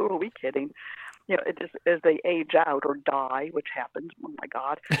group. Who are we kidding? It just, as they age out or die, which happens. Oh my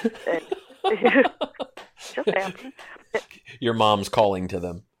God, it just happens. Your mom's calling to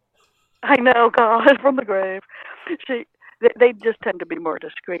them. I know, God, from the grave. They just tend to be more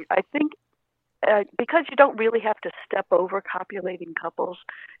discreet. I think because you don't really have to step over copulating couples,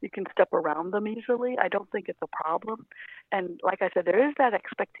 you can step around them easily. I don't think it's a problem. And like I said, there is that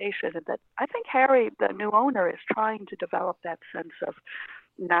expectation that I think Harry, the new owner, is trying to develop that sense of,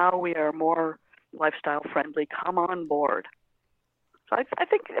 now we are more lifestyle friendly, come on board. So I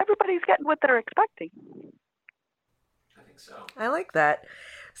think everybody's getting what they're expecting. I think so. I like that.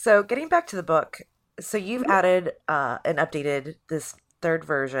 So getting back to the book, so you've added and updated this third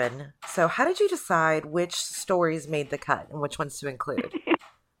version. So how did you decide which stories made the cut and which ones to include?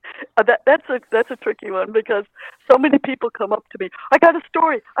 That's a tricky one, because so many people come up to me, I got a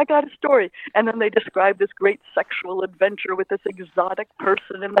story, and then they describe this great sexual adventure with this exotic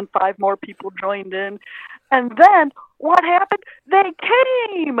person, and then 5 more people joined in, and then what happened? They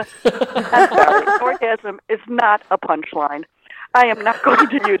came. I'm sorry, orgasm is not a punchline. I am not going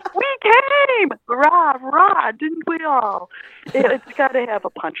to use, we came, rah, rah, didn't we all? It's got to have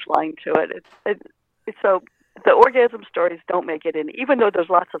a punchline to it. It's so. The orgasm stories don't make it in, even though there's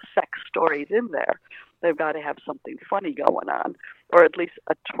lots of sex stories in there. They've got to have something funny going on, or at least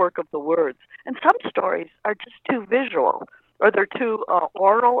a twerk of the words. And some stories are just too visual, or they're too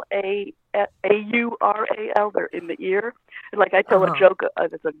oral, A-U-R-A-L, they're in the ear. Like I tell a joke,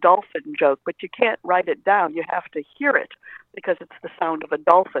 it's a dolphin joke, but you can't write it down. You have to hear it, because it's the sound of a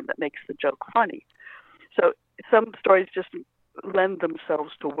dolphin that makes the joke funny. So some stories just lend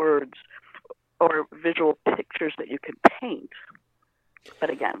themselves to words or visual pictures that you can paint.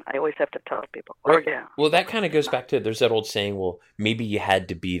 But again, I always have to tell people, Right. yeah. Well, that kind of goes back to, there's that old saying, well, maybe you had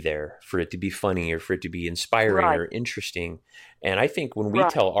to be there for it to be funny or for it to be inspiring Right. or interesting. And I think when we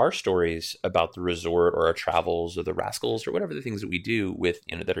Right. tell our stories about the resort or our travels or the Rascals or whatever the things that we do with,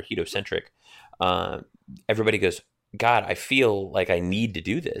 that are Hedo-centric, everybody goes, God, I feel like I need to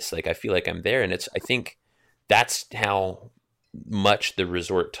do this. Like, I feel like I'm there. And I think that's how much the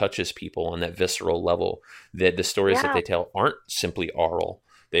resort touches people on that visceral level, that the stories that they tell aren't simply oral.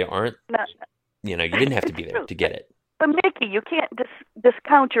 They aren't, No, you didn't have to be there true. to get it. But Mickey, you can't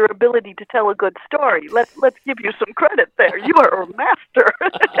discount your ability to tell a good story. Let's give you some credit there. You are a master.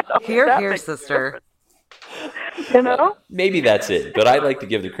 Here, sister. Maybe that's it. But I like to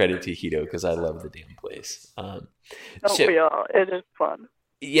give the credit to Hedo because I love the damn place. We all. It is fun.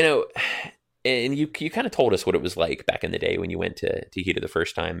 And you kind of told us what it was like back in the day when you went to Hedo the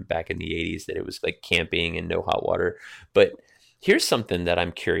first time back in the 80s, that it was like camping and no hot water. But here's something that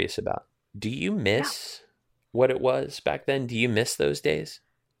I'm curious about. Do you miss what it was back then? Do you miss those days?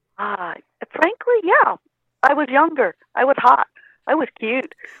 Frankly, yeah. I was younger. I was hot. I was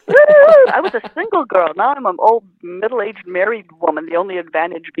cute. I was a single girl. Now I'm an old, middle-aged married woman. The only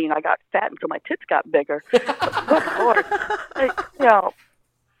advantage being I got fat until my tits got bigger. Good Lord.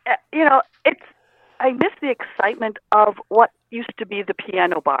 I miss the excitement of what used to be the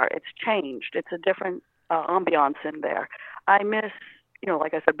piano bar. It's changed. It's a different ambiance in there. I miss,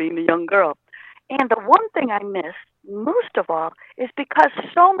 like I said, being a young girl. And the one thing I miss most of all is because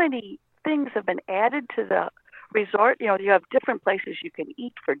so many things have been added to the resort. You have different places you can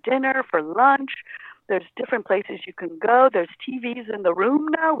eat for dinner, for lunch. There's different places you can go. There's TVs in the room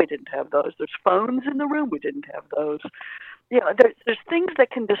now. We didn't have those. There's phones in the room. We didn't have those. There's things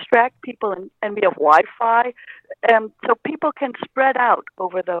that can distract people, and we have Wi-Fi, so people can spread out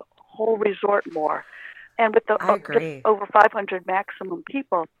over the whole resort more. And with I agree. Just over 500 maximum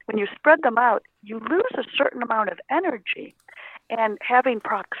people, when you spread them out, you lose a certain amount of energy. And having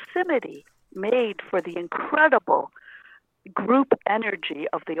proximity made for the incredible group energy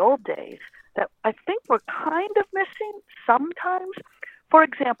of the old days that I think we're kind of missing sometimes. For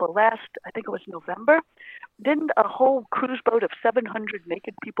example, I think it was November, didn't a whole cruise boat of 700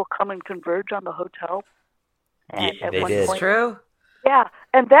 naked people come and converge on the hotel? And yeah, they did. It's true. Yeah,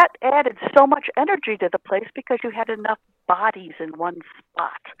 and that added so much energy to the place because you had enough bodies in one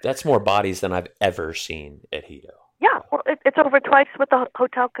spot. That's more bodies than I've ever seen at Hedo. Yeah, well, it's over twice what the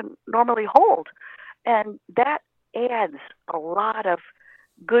hotel can normally hold. And that adds a lot of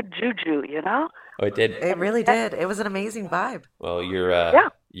good juju, Oh, it did. It really did. It was an amazing vibe. Well,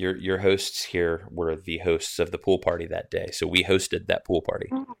 your hosts here were the hosts of the pool party that day, so we hosted that pool party.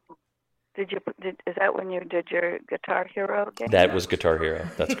 Mm-hmm. Is that when you did your Guitar Hero game? That was Guitar Hero.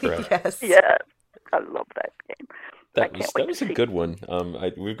 That's correct. Yes. Yeah, I love that game. That was a good one.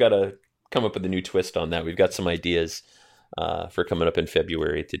 We've got to come up with a new twist on that. We've got some ideas for coming up in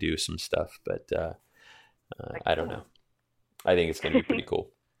February to do some stuff, but I don't know. I think it's going to be pretty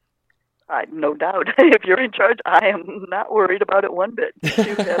cool. No doubt. If you're in charge, I am not worried about it one bit.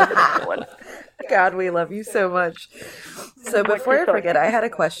 You have one. God, we love you so much. So before I forget, I had a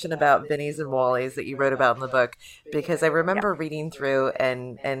question about Vinnie's and Wally's that you wrote about in the book, because I remember reading through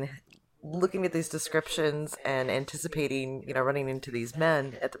and looking at these descriptions and anticipating, running into these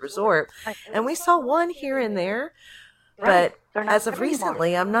men at the resort. And we saw one here and there. But as of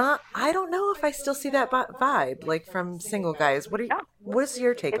recently, I don't know if I still see that vibe, like from single guys. What's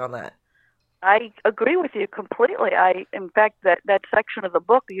your take on that? I agree with you completely. In fact, that section of the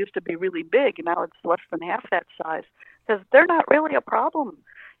book used to be really big, and now it's less than half that size, because they're not really a problem.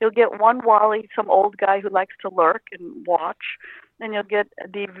 You'll get one Wally, some old guy who likes to lurk and watch, and you'll get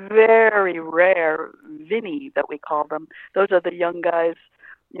the very rare Vinny that we call them. Those are the young guys.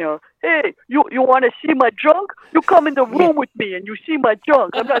 Hey, you want to see my junk? You come in the room with me and you see my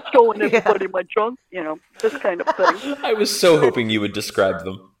junk. I'm not showing everybody my junk. This kind of thing. I was so hoping you would describe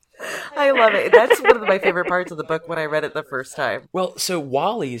them. I love it. That's one of my favorite parts of the book when I read it the first time. Well, so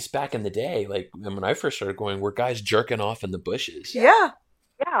Wally's back in the day, like when I first started going, were guys jerking off in the bushes. Yeah.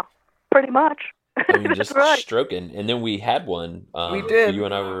 Yeah, pretty much. I mean, just stroking. And then we had one. We did. You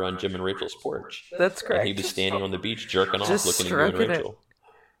and I were on Jim and Rachel's porch. That's correct. And he was standing on the beach jerking off, Just looking at you and Rachel.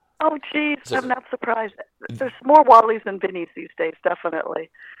 Oh, geez, I'm not surprised. There's more Wallys than Vinnies these days, definitely.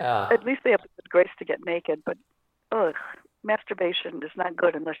 At least they have the good grace to get naked, but masturbation is not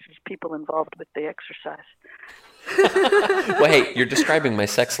good unless there's people involved with the exercise. Well, hey, you're describing my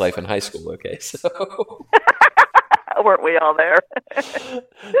sex life in high school, okay? So. Weren't we all there?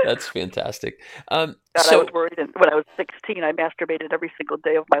 That's fantastic. God, I was worried. And when I was 16, I masturbated every single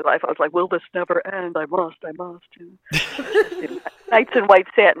day of my life. I was like, will this never end? I must. Nights in White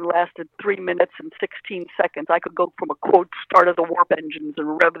Satin lasted 3 minutes and 16 seconds. I could go from a quote, start of the warp engines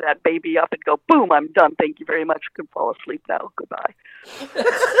and rev that baby up and go, boom, I'm done. Thank you very much. Can fall asleep now. Goodbye.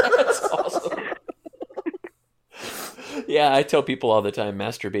 That's awesome. Yeah, I tell people all the time,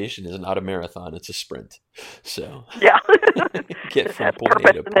 masturbation is not a marathon; it's a sprint. So yeah, get from point purpose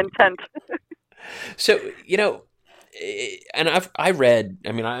A to and point B. intent. So and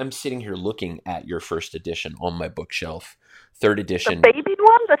I'm sitting here looking at your first edition on my bookshelf, third edition. The baby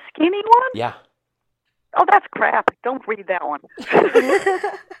one, the skinny one. Yeah. Oh, that's crap. Don't read that one.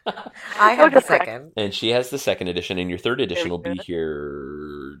 I have the second. And she has the second edition, and your third edition will be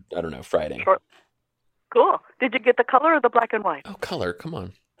here, I don't know, Friday. Sure. Cool. Did you get the color or the black and white? Oh, color. Come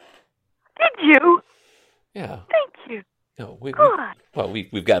on. Did you? Yeah. Thank you. No, we've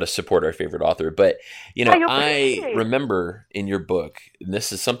got to support our favorite author. But, I remember in your book, and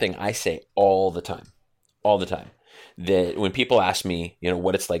this is something I say all the time, that when people ask me,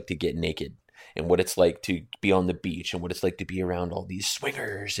 what it's like to get naked, and what it's like to be on the beach, and what it's like to be around all these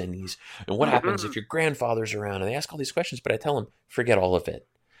swingers, and what happens if your grandfather's around, and they ask all these questions, but I tell them, forget all of it.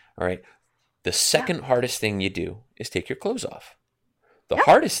 All right. The second hardest thing you do is take your clothes off. The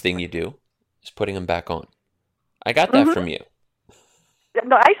hardest thing you do is putting them back on. I got that from you.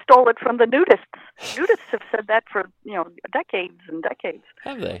 No, I stole it from the nudists. Nudists have said that for, decades and decades.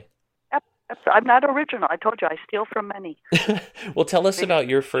 Have they? Yep. I'm not original. I told you, I steal from many. Well, tell us about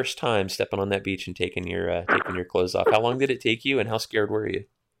your first time stepping on that beach and taking your clothes off. How long did it take you, and how scared were you?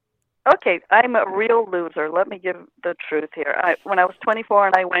 Okay, I'm a real loser. Let me give the truth here. When I was 24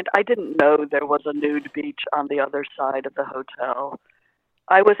 and I went, I didn't know there was a nude beach on the other side of the hotel.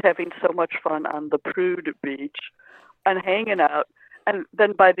 I was having so much fun on the Prude Beach and hanging out. And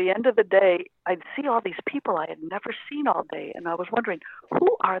then by the end of the day, I'd see all these people I had never seen all day. And I was wondering,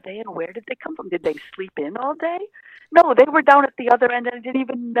 who are they and where did they come from? Did they sleep in all day? No, they were down at the other end and I didn't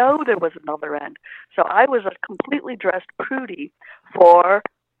even know there was another end. So I was a completely dressed prudie for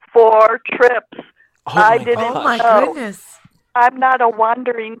 4 trips. I didn't know. Oh my goodness. I'm not a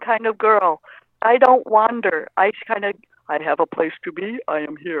wandering kind of girl. I don't wander. I have a place to be. I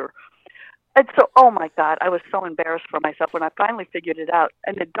am here. And so, oh my God, I was so embarrassed for myself when I finally figured it out.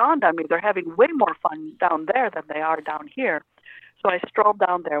 And it dawned on me they're having way more fun down there than they are down here. So I strolled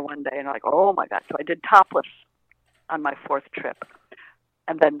down there one day and I'm like, oh my God. So I did topless on my 4th trip.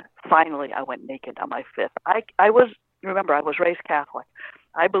 And then finally I went naked on my 5th. I was raised Catholic.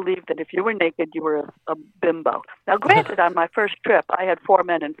 I believed that if you were naked, you were a bimbo. Now, granted, on my first trip, I had 4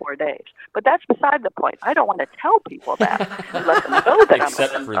 men in 4 days. But that's beside the point. I don't want to tell people that and let them know that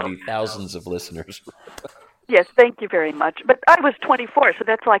Except I'm a for bimbo. the thousands of listeners. Yes, thank you very much. But I was 24, so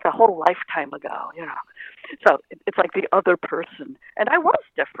that's like a whole lifetime ago, So it's like the other person. And I was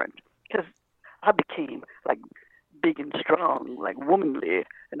different because I became like big and strong, like womanly,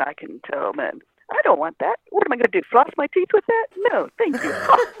 and I can tell men, I don't want that. What am I going to do, floss my teeth with that? No, thank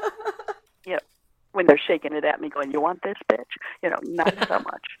you. When they're shaking it at me going, you want this, bitch? Not so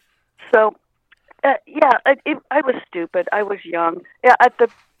much. So, I was stupid. I was young. Yeah, at the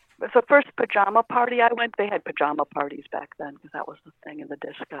first pajama party I went, they had pajama parties back then because that was the thing in the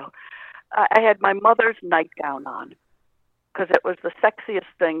disco. I had my mother's nightgown on because it was the sexiest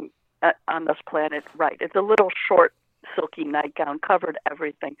thing on this planet. Right. It's a little short, silky nightgown, covered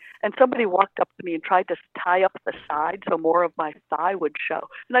everything. And somebody walked up to me and tried to tie up the side so more of my thigh would show.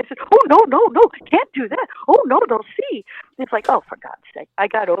 And I said, oh, no, can't do that. Oh, no, they'll see. It's like, oh, for God's sake. I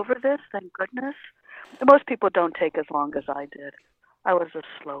got over this, thank goodness. And most people don't take as long as I did. I was a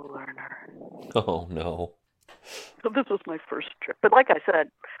slow learner. Oh, no. So this was my first trip. But like I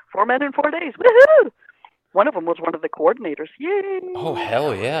said, 4 men in 4 days. Woohoo! One of them was one of the coordinators. Yay! Oh,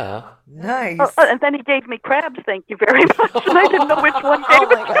 hell yeah. Nice. Oh, and then he gave me crabs, thank you very much. And I didn't know which one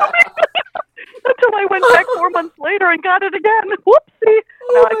gave it to me. Until I went back 4 months later and got it again. Whoopsie.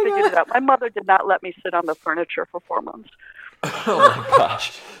 Now I figured it out. My mother did not let me sit on the furniture for 4 months. Oh, my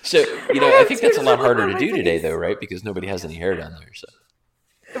gosh. So, I think that's a lot harder to do today, though, right? Because nobody has any hair down there, so.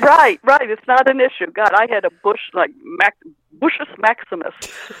 Right. It's not an issue. God, I had a bush, like Bushus Maximus.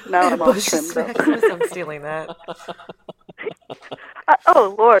 Now I'm all trimmed up. I'm stealing that.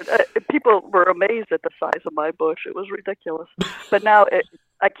 Oh, Lord. People were amazed at the size of my bush. It was ridiculous. But now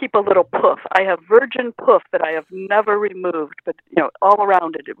I keep a little poof. I have virgin poof that I have never removed, but, all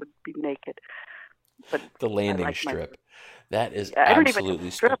around it would be naked. But the landing strip. That is I don't absolutely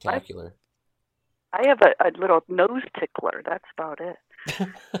even strip. spectacular. I have a little nose tickler. That's about it.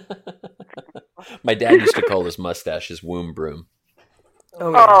 My dad used to call his mustache his womb broom.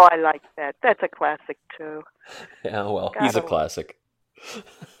 Oh, yeah. Oh, I like that. That's a classic too. Yeah, well, he's a Gotta- classic.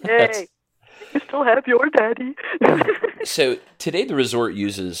 Yay! You still have your daddy. So today the resort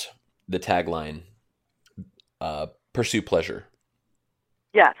uses the tagline, pursue pleasure.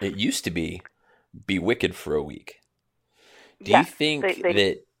 Yes. It used to be wicked for a week. Do Yes, you think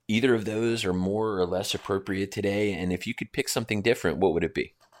that either of those are more or less appropriate today? And if you could pick something different, what would it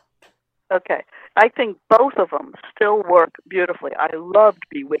be? Okay. I think both of them still work beautifully. I loved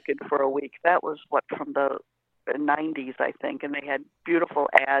Be Wicked for a Week. That was from the 90s, I think, and they had beautiful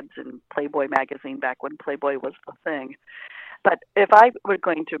ads in Playboy magazine back when Playboy was the thing. But if I were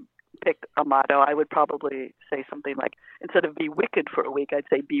going to pick a motto, I would probably say something like, instead of be wicked for a week, I'd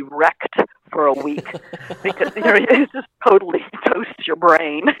say be wrecked for a week, because it just totally toasts your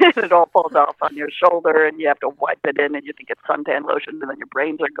brain, and it all falls off on your shoulder, and you have to wipe it in, and you think it's suntan lotion, and then your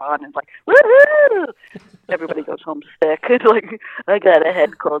brains are gone, and it's like, woohoo! Everybody goes home sick. It's like, I got a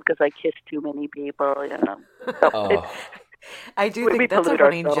head cold because I kissed too many people, So I do We think that's a pollute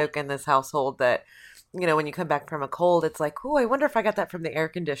running ourselves. joke in this household that, when you come back from a cold, it's like, oh, I wonder if I got that from the air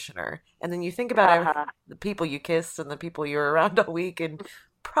conditioner. And then you think about the people you kissed and the people you were around all week, and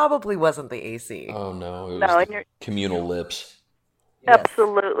probably wasn't the AC. Oh no, it was No, and the you're communal lips. Yes.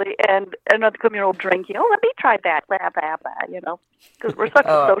 absolutely, and another communal drinking. Oh, let me try that, blah blah blah. Because we're such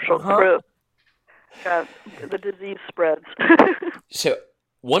a social crew. The disease spreads. So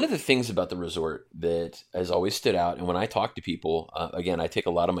one of the things about the resort that has always stood out, and when I talk to people, again, I take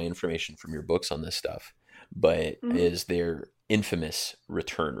a lot of my information from your books on this stuff, but is their infamous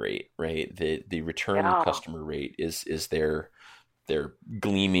return rate, right? The return customer rate is their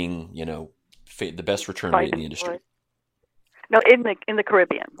gleaming, the best return rate in the industry. No, in the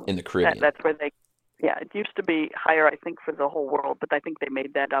Caribbean. In the Caribbean. That's where they. Yeah, it used to be higher, I think, for the whole world, but I think they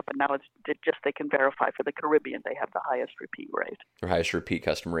made that up, and now it's just they can verify for the Caribbean they have the highest repeat rate. Or highest repeat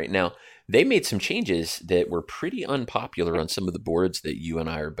customer rate. Now, they made some changes that were pretty unpopular on some of the boards that you and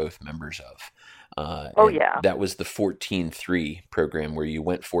I are both members of. That was the 14-3 program where you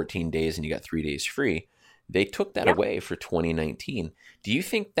went 14 days and you got 3 days free. They took that away for 2019. Do you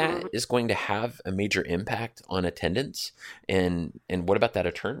think that is going to have a major impact on attendance? And what about that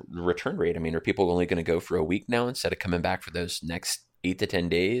return rate? I mean, are people only going to go for a week now instead of coming back for those next 8 to 10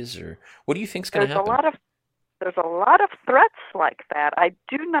 days? Or what do you think is going to happen? There's a lot of threats like that. I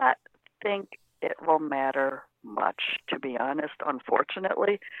do not think it will matter much, to be honest,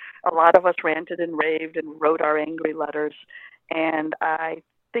 unfortunately. A lot of us ranted and raved and wrote our angry letters, and I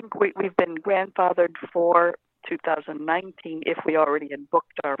think we've been grandfathered for 2019 if we already had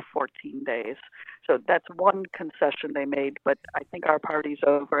booked our 14 days. So that's one concession they made, but I think our party's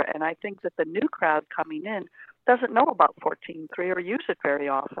over, and I think that the new crowd coming in doesn't know about 14-3 or use it very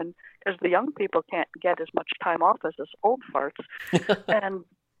often, because the young people can't get as much time off as us old farts, and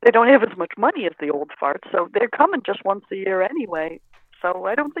they don't have as much money as the old farts, so they're coming just once a year anyway. So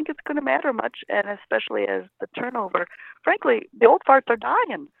I don't think it's going to matter much, and especially as the turnover. Frankly, the old farts are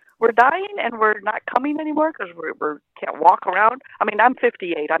dying. We're dying, and we're not coming anymore because we can't walk around. I mean, I'm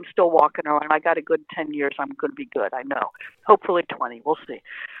 58. I'm still walking around. I got a good 10 years. I'm going to be good, I know. Hopefully 20. We'll see.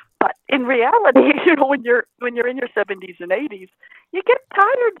 But in reality, when you're in your 70s and 80s, you get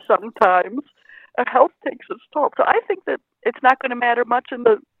tired sometimes. Health takes its toll. So I think that it's not going to matter much in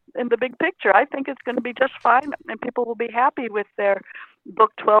the big picture. I think it's going to be just fine, and people will be happy with their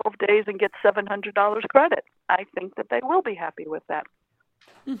book 12 days and get $700 credit. I think that they will be happy with that.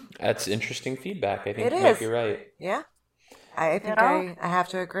 That's interesting feedback. I think It you might is. be right. Yeah. I think I have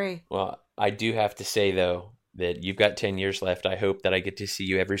to agree. Well, I do have to say, though, that you've got 10 years left. I hope that I get to see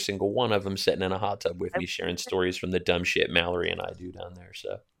you every single one of them sitting in a hot tub with me, sharing stories from the dumb shit Mallory and I do down there.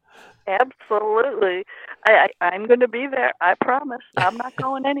 So Absolutely. I'm going to be there. I promise. I'm not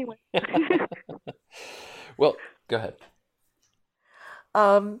going anywhere. Well, go ahead.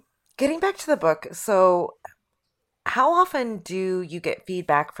 Getting back to the book, so how often do you get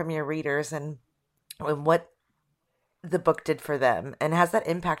feedback from your readers and what the book did for them? And has that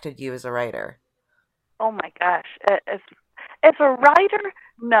impacted you as a writer? Oh my gosh. As a writer,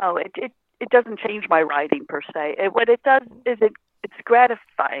 no, it doesn't change my writing per se. What it does is it's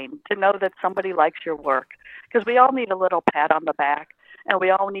gratifying to know that somebody likes your work, because we all need a little pat on the back, and we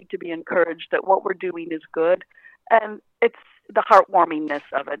all need to be encouraged that what we're doing is good. And it's the heartwarmingness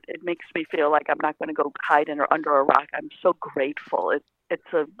of it. It makes me feel like I'm not going to go hide under a rock. I'm so grateful.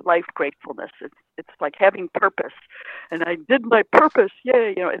 It's a life gratefulness. It's like having purpose, and I did my purpose.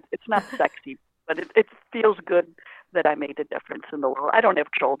 Yay! It's not sexy, but it feels good that I made a difference in the world. I don't have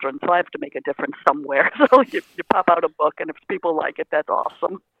children, so I have to make a difference somewhere. So you pop out a book, and if people like it, that's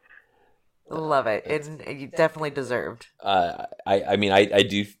awesome. Love it. You definitely deserved. I mean, I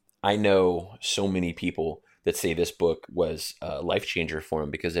do. I know so many people that say this book was a life changer for them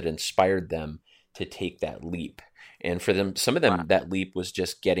because it inspired them to take that leap. And for them, some of them, that leap was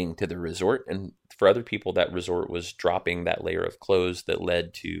just getting to the resort. And for other people, that resort was dropping that layer of clothes that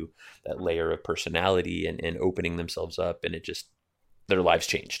led to that layer of personality and opening themselves up. And it just, their lives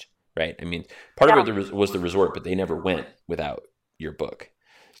changed, right? I mean, part of it was the resort, but they never went without your book.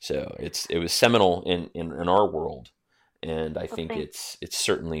 So it was seminal in our world. And I think it's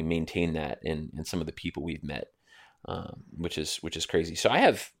certainly maintained that in some of the people we've met, which is crazy. So I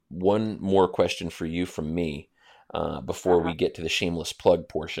have one more question for you from me before we get to the shameless plug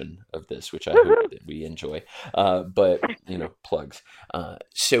portion of this, which I hope that we enjoy. But plugs.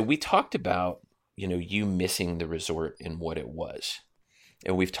 So we talked about you missing the resort and what it was,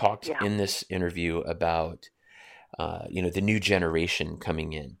 and we've talked in this interview about the new generation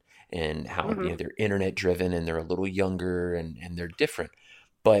coming in. And how they're internet driven and they're a little younger and they're different.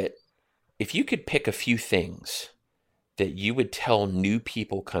 But if you could pick a few things that you would tell new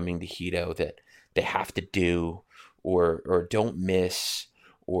people coming to Hedo that they have to do or don't miss,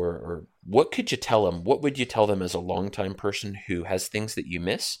 or what could you tell them? What would you tell them as a longtime person who has things that you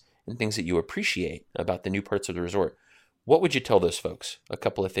miss and things that you appreciate about the new parts of the resort? What would you tell those folks? A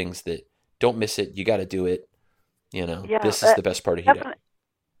couple of things that don't miss it. You got to do it. This is the best part of Hedo.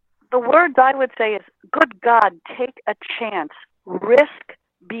 The words I would say is, good God, take a chance. Risk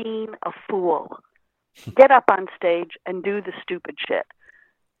being a fool. Get up on stage and do the stupid shit.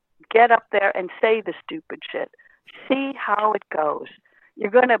 Get up there and say the stupid shit. See how it goes.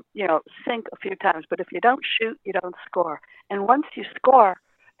 You're going to, sink a few times, but if you don't shoot, you don't score. And once you score,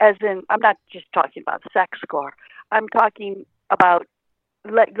 as in, I'm not just talking about sex score. I'm talking about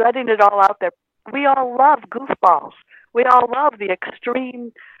letting it all out there. We all love goofballs. We all love the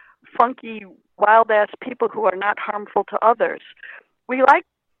extreme, funky, wild-ass people who are not harmful to others. We like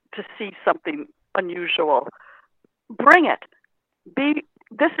to see something unusual. Bring it.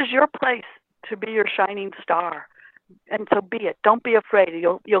 This is your place to be your shining star. And so be it. Don't be afraid.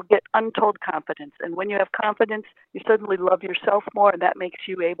 You'll get untold confidence. And when you have confidence, you suddenly love yourself more, and that makes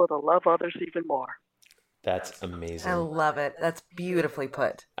you able to love others even more. That's amazing. I love it. That's beautifully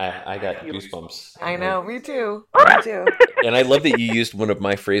put. I got goosebumps. I know, me too. Me too. And I love that you used one of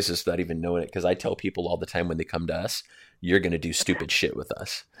my phrases without even knowing it, because I tell people all the time when they come to us, you're going to do stupid shit with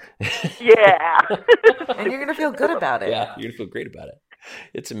us. Yeah. And you're going to feel good about it. Yeah, you're going to feel great about it.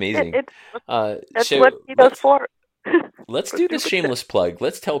 It's amazing. That's what he does for. Let's do this shameless plug.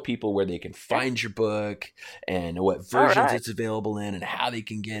 Let's tell people where they can find your book and what versions it's available in and how they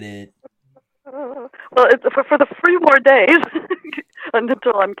can get it. Well, it's for the 3 more days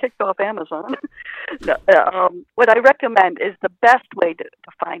until I'm kicked off Amazon. What I recommend is the best way to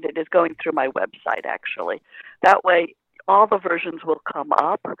find it is going through my website, actually. That way, all the versions will come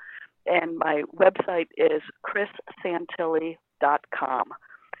up, and my website is chrissantilli.com.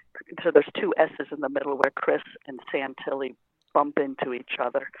 So there's 2 S's in the middle where Chris and Santilli bump into each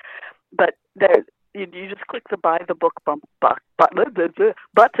other. But you just click the buy the book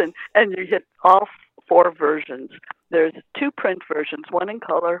button, and you hit all 4 versions. There's 2 print versions, one in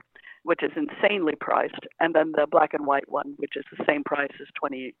color, which is insanely priced, and then the black and white one, which is the same price as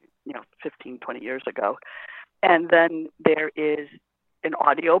 15, 20 years ago. And then there is an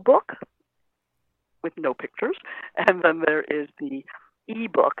audio book with no pictures, and then there is the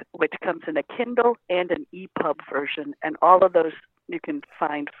ebook, which comes in a Kindle and an EPUB version, and all of those you can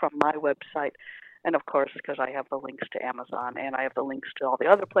find from my website. And of course, because I have the links to Amazon and I have the links to all the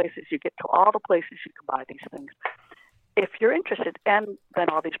other places, you get to all the places you can buy these things. If you're interested, and then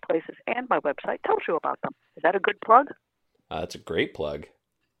all these places and my website tells you about them. Is that a good plug? That's a great plug.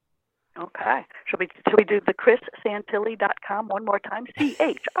 Okay. Should we do the chrissantilli.com one more time?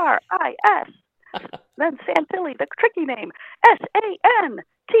 CHRIS. Then Santilli, the tricky name,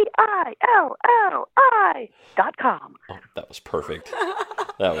 SANTILLI.com. Oh, that was perfect.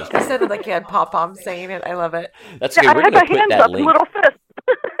 That was. You sounded like you had pom-pom saying it. I love it. That's good. We're going to put that link. Little fist.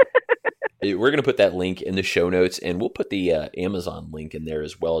 We're going to put that link in the show notes, and we'll put the Amazon link in there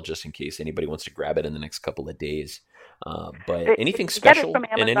as well, just in case anybody wants to grab it in the next couple of days. But anything special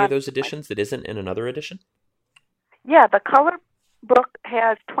in any of those editions that isn't in another edition? Yeah, the color book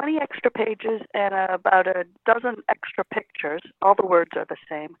has 20 extra pages and about a dozen extra pictures. All the words are the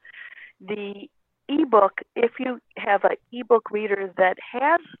same. The ebook, if you have an ebook reader that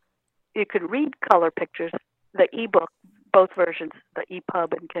you can read color pictures, the ebook, both versions, the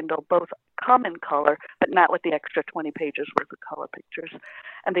EPUB and Kindle, both come in color, but not with the extra 20 pages worth of color pictures.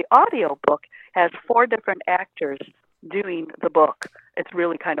 And the audio book has 4 different actors doing the book. It's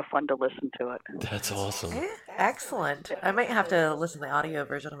really kind of fun to listen to it. That's awesome. Excellent. I might have to listen to the audio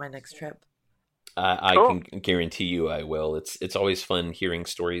version on my next trip. I Cool. can guarantee you I will. It's always fun hearing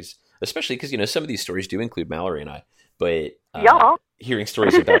stories, especially because some of these stories do include Mallory and I, but Yeah. hearing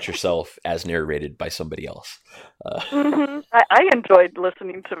stories about yourself as narrated by somebody else. I enjoyed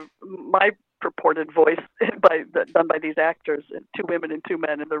listening to my purported voice done by these actors, 2 women and 2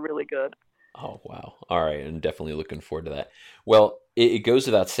 men, and they're really good. Oh, wow. All right. I'm definitely looking forward to that. Well, it goes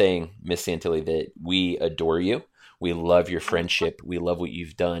without saying, Miss Santilli, that we adore you. We love your friendship. We love what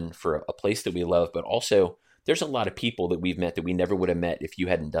you've done for a place that we love, but also there's a lot of people that we've met that we never would have met if you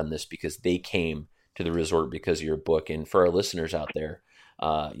hadn't done this, because they came to the resort because of your book. And for our listeners out there,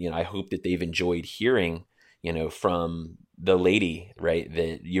 I hope that they've enjoyed hearing, from the lady, right,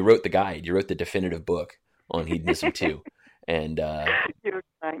 that you wrote the guide, you wrote the definitive book on hedonism too. And You're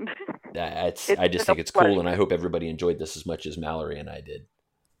kind. I just think it's cool, and I hope everybody enjoyed this as much as Mallory and I did.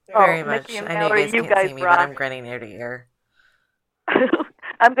 Very Oh, much. Missy and I know Mallory, you guys you can't guys see me, but rock. I'm grinning ear to ear.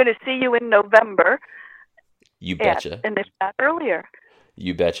 I'm going to see you in November, You betcha. and if not earlier.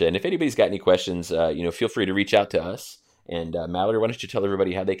 You betcha. And if anybody's got any questions, feel free to reach out to us. And Mallory, why don't you tell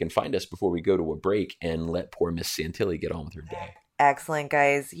everybody how they can find us before we go to a break and let poor Miss Santilli get on with her day. Excellent,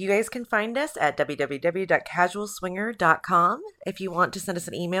 guys. You guys can find us at www.casualswinger.com. If you want to send us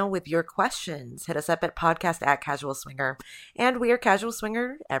an email with your questions, hit us up at podcast@casualswinger. And we are Casual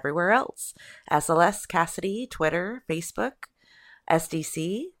Swinger everywhere else. SLS, Cassidy, Twitter, Facebook,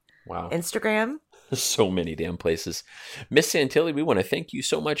 SDC, Wow. Instagram. So many damn places. Miss Santilli, we want to thank you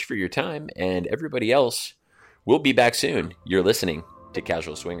so much for your time, and everybody else, we'll be back soon. You're listening to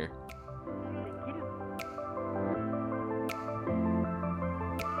Casual Swinger.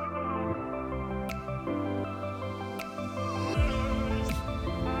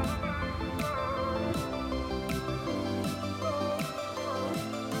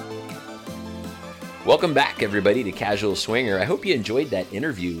 Welcome back, everybody, to Casual Swinger. I hope you enjoyed that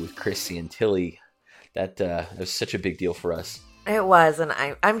interview with Chris Santilli. That was such a big deal for us. It was, and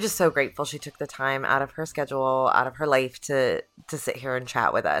I'm just so grateful she took the time out of her schedule, out of her life to sit here and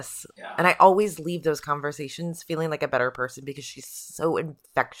chat with us. Yeah. And I always leave those conversations feeling like a better person because she's so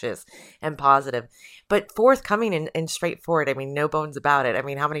infectious and positive, but forthcoming and straightforward. I mean, no bones about it. I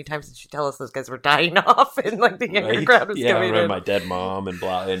mean, how many times did she tell us those guys were dying off and like the younger crowd was Yeah, I coming remember in? my dead mom and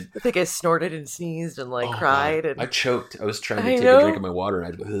blah. And I think I snorted and sneezed and oh, cried. God. And I choked. I was trying to I take know. a drink of my water,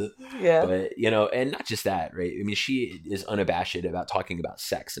 and I'd go, ugh. yeah. But, and not just that, right? I mean, she is unabashed about talking about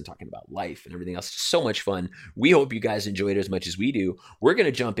sex and talking about life and everything else. Just so much fun. We hope you guys enjoyed it as much as we do. We're going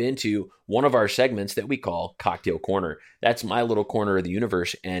to jump into one of our segments that we call Cocktail Corner. That's my little corner of the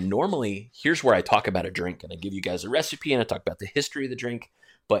universe. And normally, here's where I talk about a drink, and I give you guys a recipe, and I talk about the history of the drink.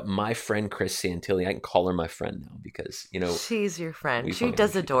 But my friend Chris Santilli, I can call her my friend now because, She's your friend. we She fucking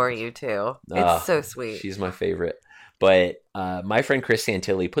does have adore feelings. you too. It's so sweet. She's my favorite. But my friend Chris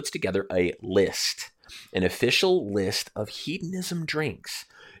Santilli puts together a list, an official list of hedonism drinks.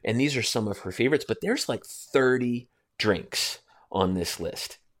 And these are some of her favorites, but there's like 30 drinks on this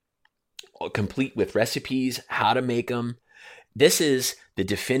list, complete with recipes, how to make them. This is the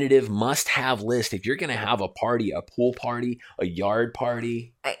definitive must-have list if you're going to have a party, a pool party, a yard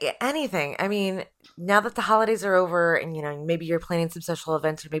party. Anything. I mean, now that the holidays are over and maybe you're planning some social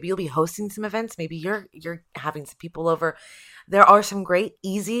events, or maybe you'll be hosting some events, maybe you're having some people over, there are some great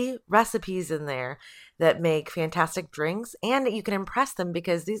easy recipes in there that make fantastic drinks, and you can impress them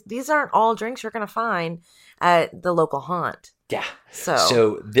because these aren't all drinks you're going to find at the local haunt. Yeah.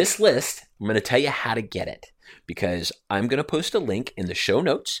 So this list, I'm going to tell you how to get it, because I'm going to post a link in the show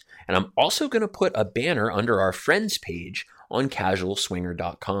notes, and I'm also going to put a banner under our friends page on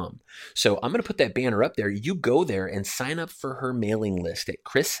casualswinger.com. So I'm going to put that banner up there. You go there and sign up for her mailing list at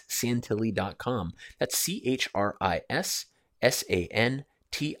chrissantilli.com. That's ChrisSantilli.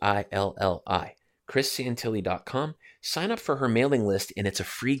 chrissantilli.com. Sign up for her mailing list, and it's a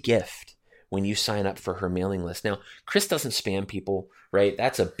free gift when you sign up for her mailing list. Now, Chris doesn't spam people, right?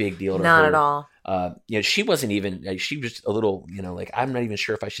 That's a big deal to her. not at all. She wasn't even, she was a little, I'm not even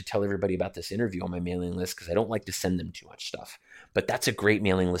sure if I should tell everybody about this interview on my mailing list because I don't like to send them too much stuff. But that's a great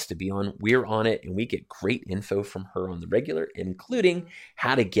mailing list to be on. We're on it, and we get great info from her on the regular, including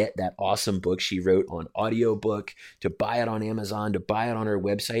how to get that awesome book she wrote on audiobook, to buy it on Amazon, to buy it on her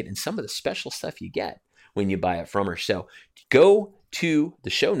website, and some of the special stuff you get when you buy it from her. So go to the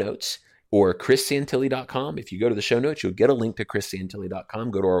show notes, or chrissantilli.com. If you go to the show notes, you'll get a link to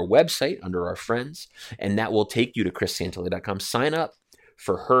chrissantilli.com. Go to our website under our friends, and that will take you to chrissantilli.com. Sign up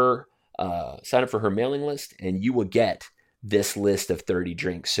for her mailing list, and you will get this list of 30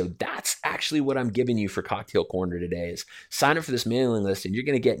 drinks. So that's actually what I'm giving you for Cocktail Corner today is sign up for this mailing list and you're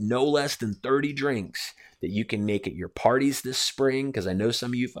going to get no less than 30 drinks that you can make at your parties this spring, because I know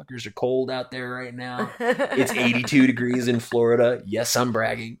some of you fuckers are cold out there right now. It's 82 degrees in Florida. Yes, I'm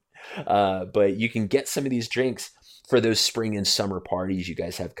bragging. But you can get some of these drinks for those spring and summer parties you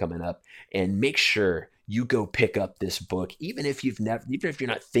guys have coming up. And make sure you go pick up this book, even if you're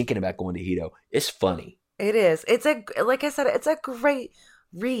not thinking about going to Hedo. It's funny. It is. Like I said, it's a great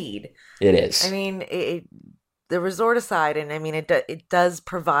read. It is. I mean, the resort aside, and I mean, it does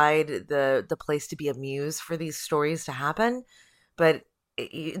provide the place to be a muse for these stories to happen, but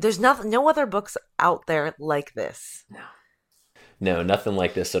there's no other books out there like this. No, nothing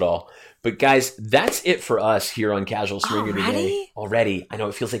like this at all. But guys, that's it for us here on Casual Swinger today. Already? I know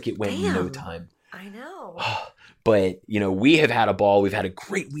it feels like it went in no time. I know. But, we have had a ball. We've had a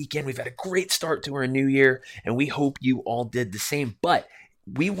great weekend. We've had a great start to our new year, and we hope you all did the same. But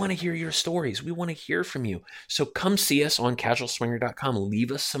we want to hear your stories. We want to hear from you. So come see us on casualswinger.com.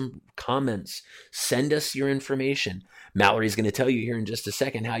 Leave us some comments. Send us your information. Mallory's going to tell you here in just a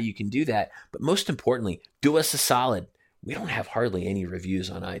second how you can do that. But most importantly, do us a solid. We don't have hardly any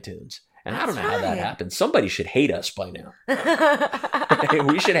reviews on iTunes. And I don't know how that happened. Somebody should hate us by now.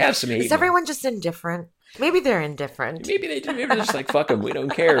 We should have some hate. Is everyone just indifferent? Maybe they're indifferent. Maybe they do. Maybe they're just like, fuck them. We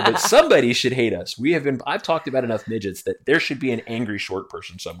don't care. But somebody should hate us. I've talked about enough midgets that there should be an angry short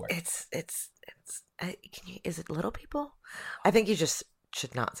person somewhere. Is it little people? I think you just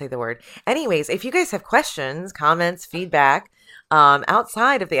should not say the word. Anyways, if you guys have questions, comments, feedback,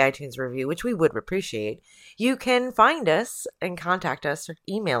 outside of the iTunes review, which we would appreciate, you can find us and contact us or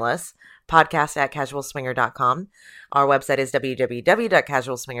email us, podcast@casualswinger.com. Our website is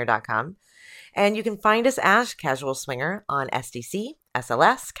www.casualswinger.com. And you can find us as Casual Swinger on SDC,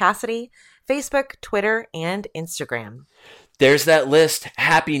 SLS, Cassidy, Facebook, Twitter, and Instagram. There's that list.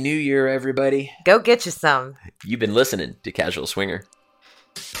 Happy New Year, everybody. Go get you some. You've been listening to Casual Swinger.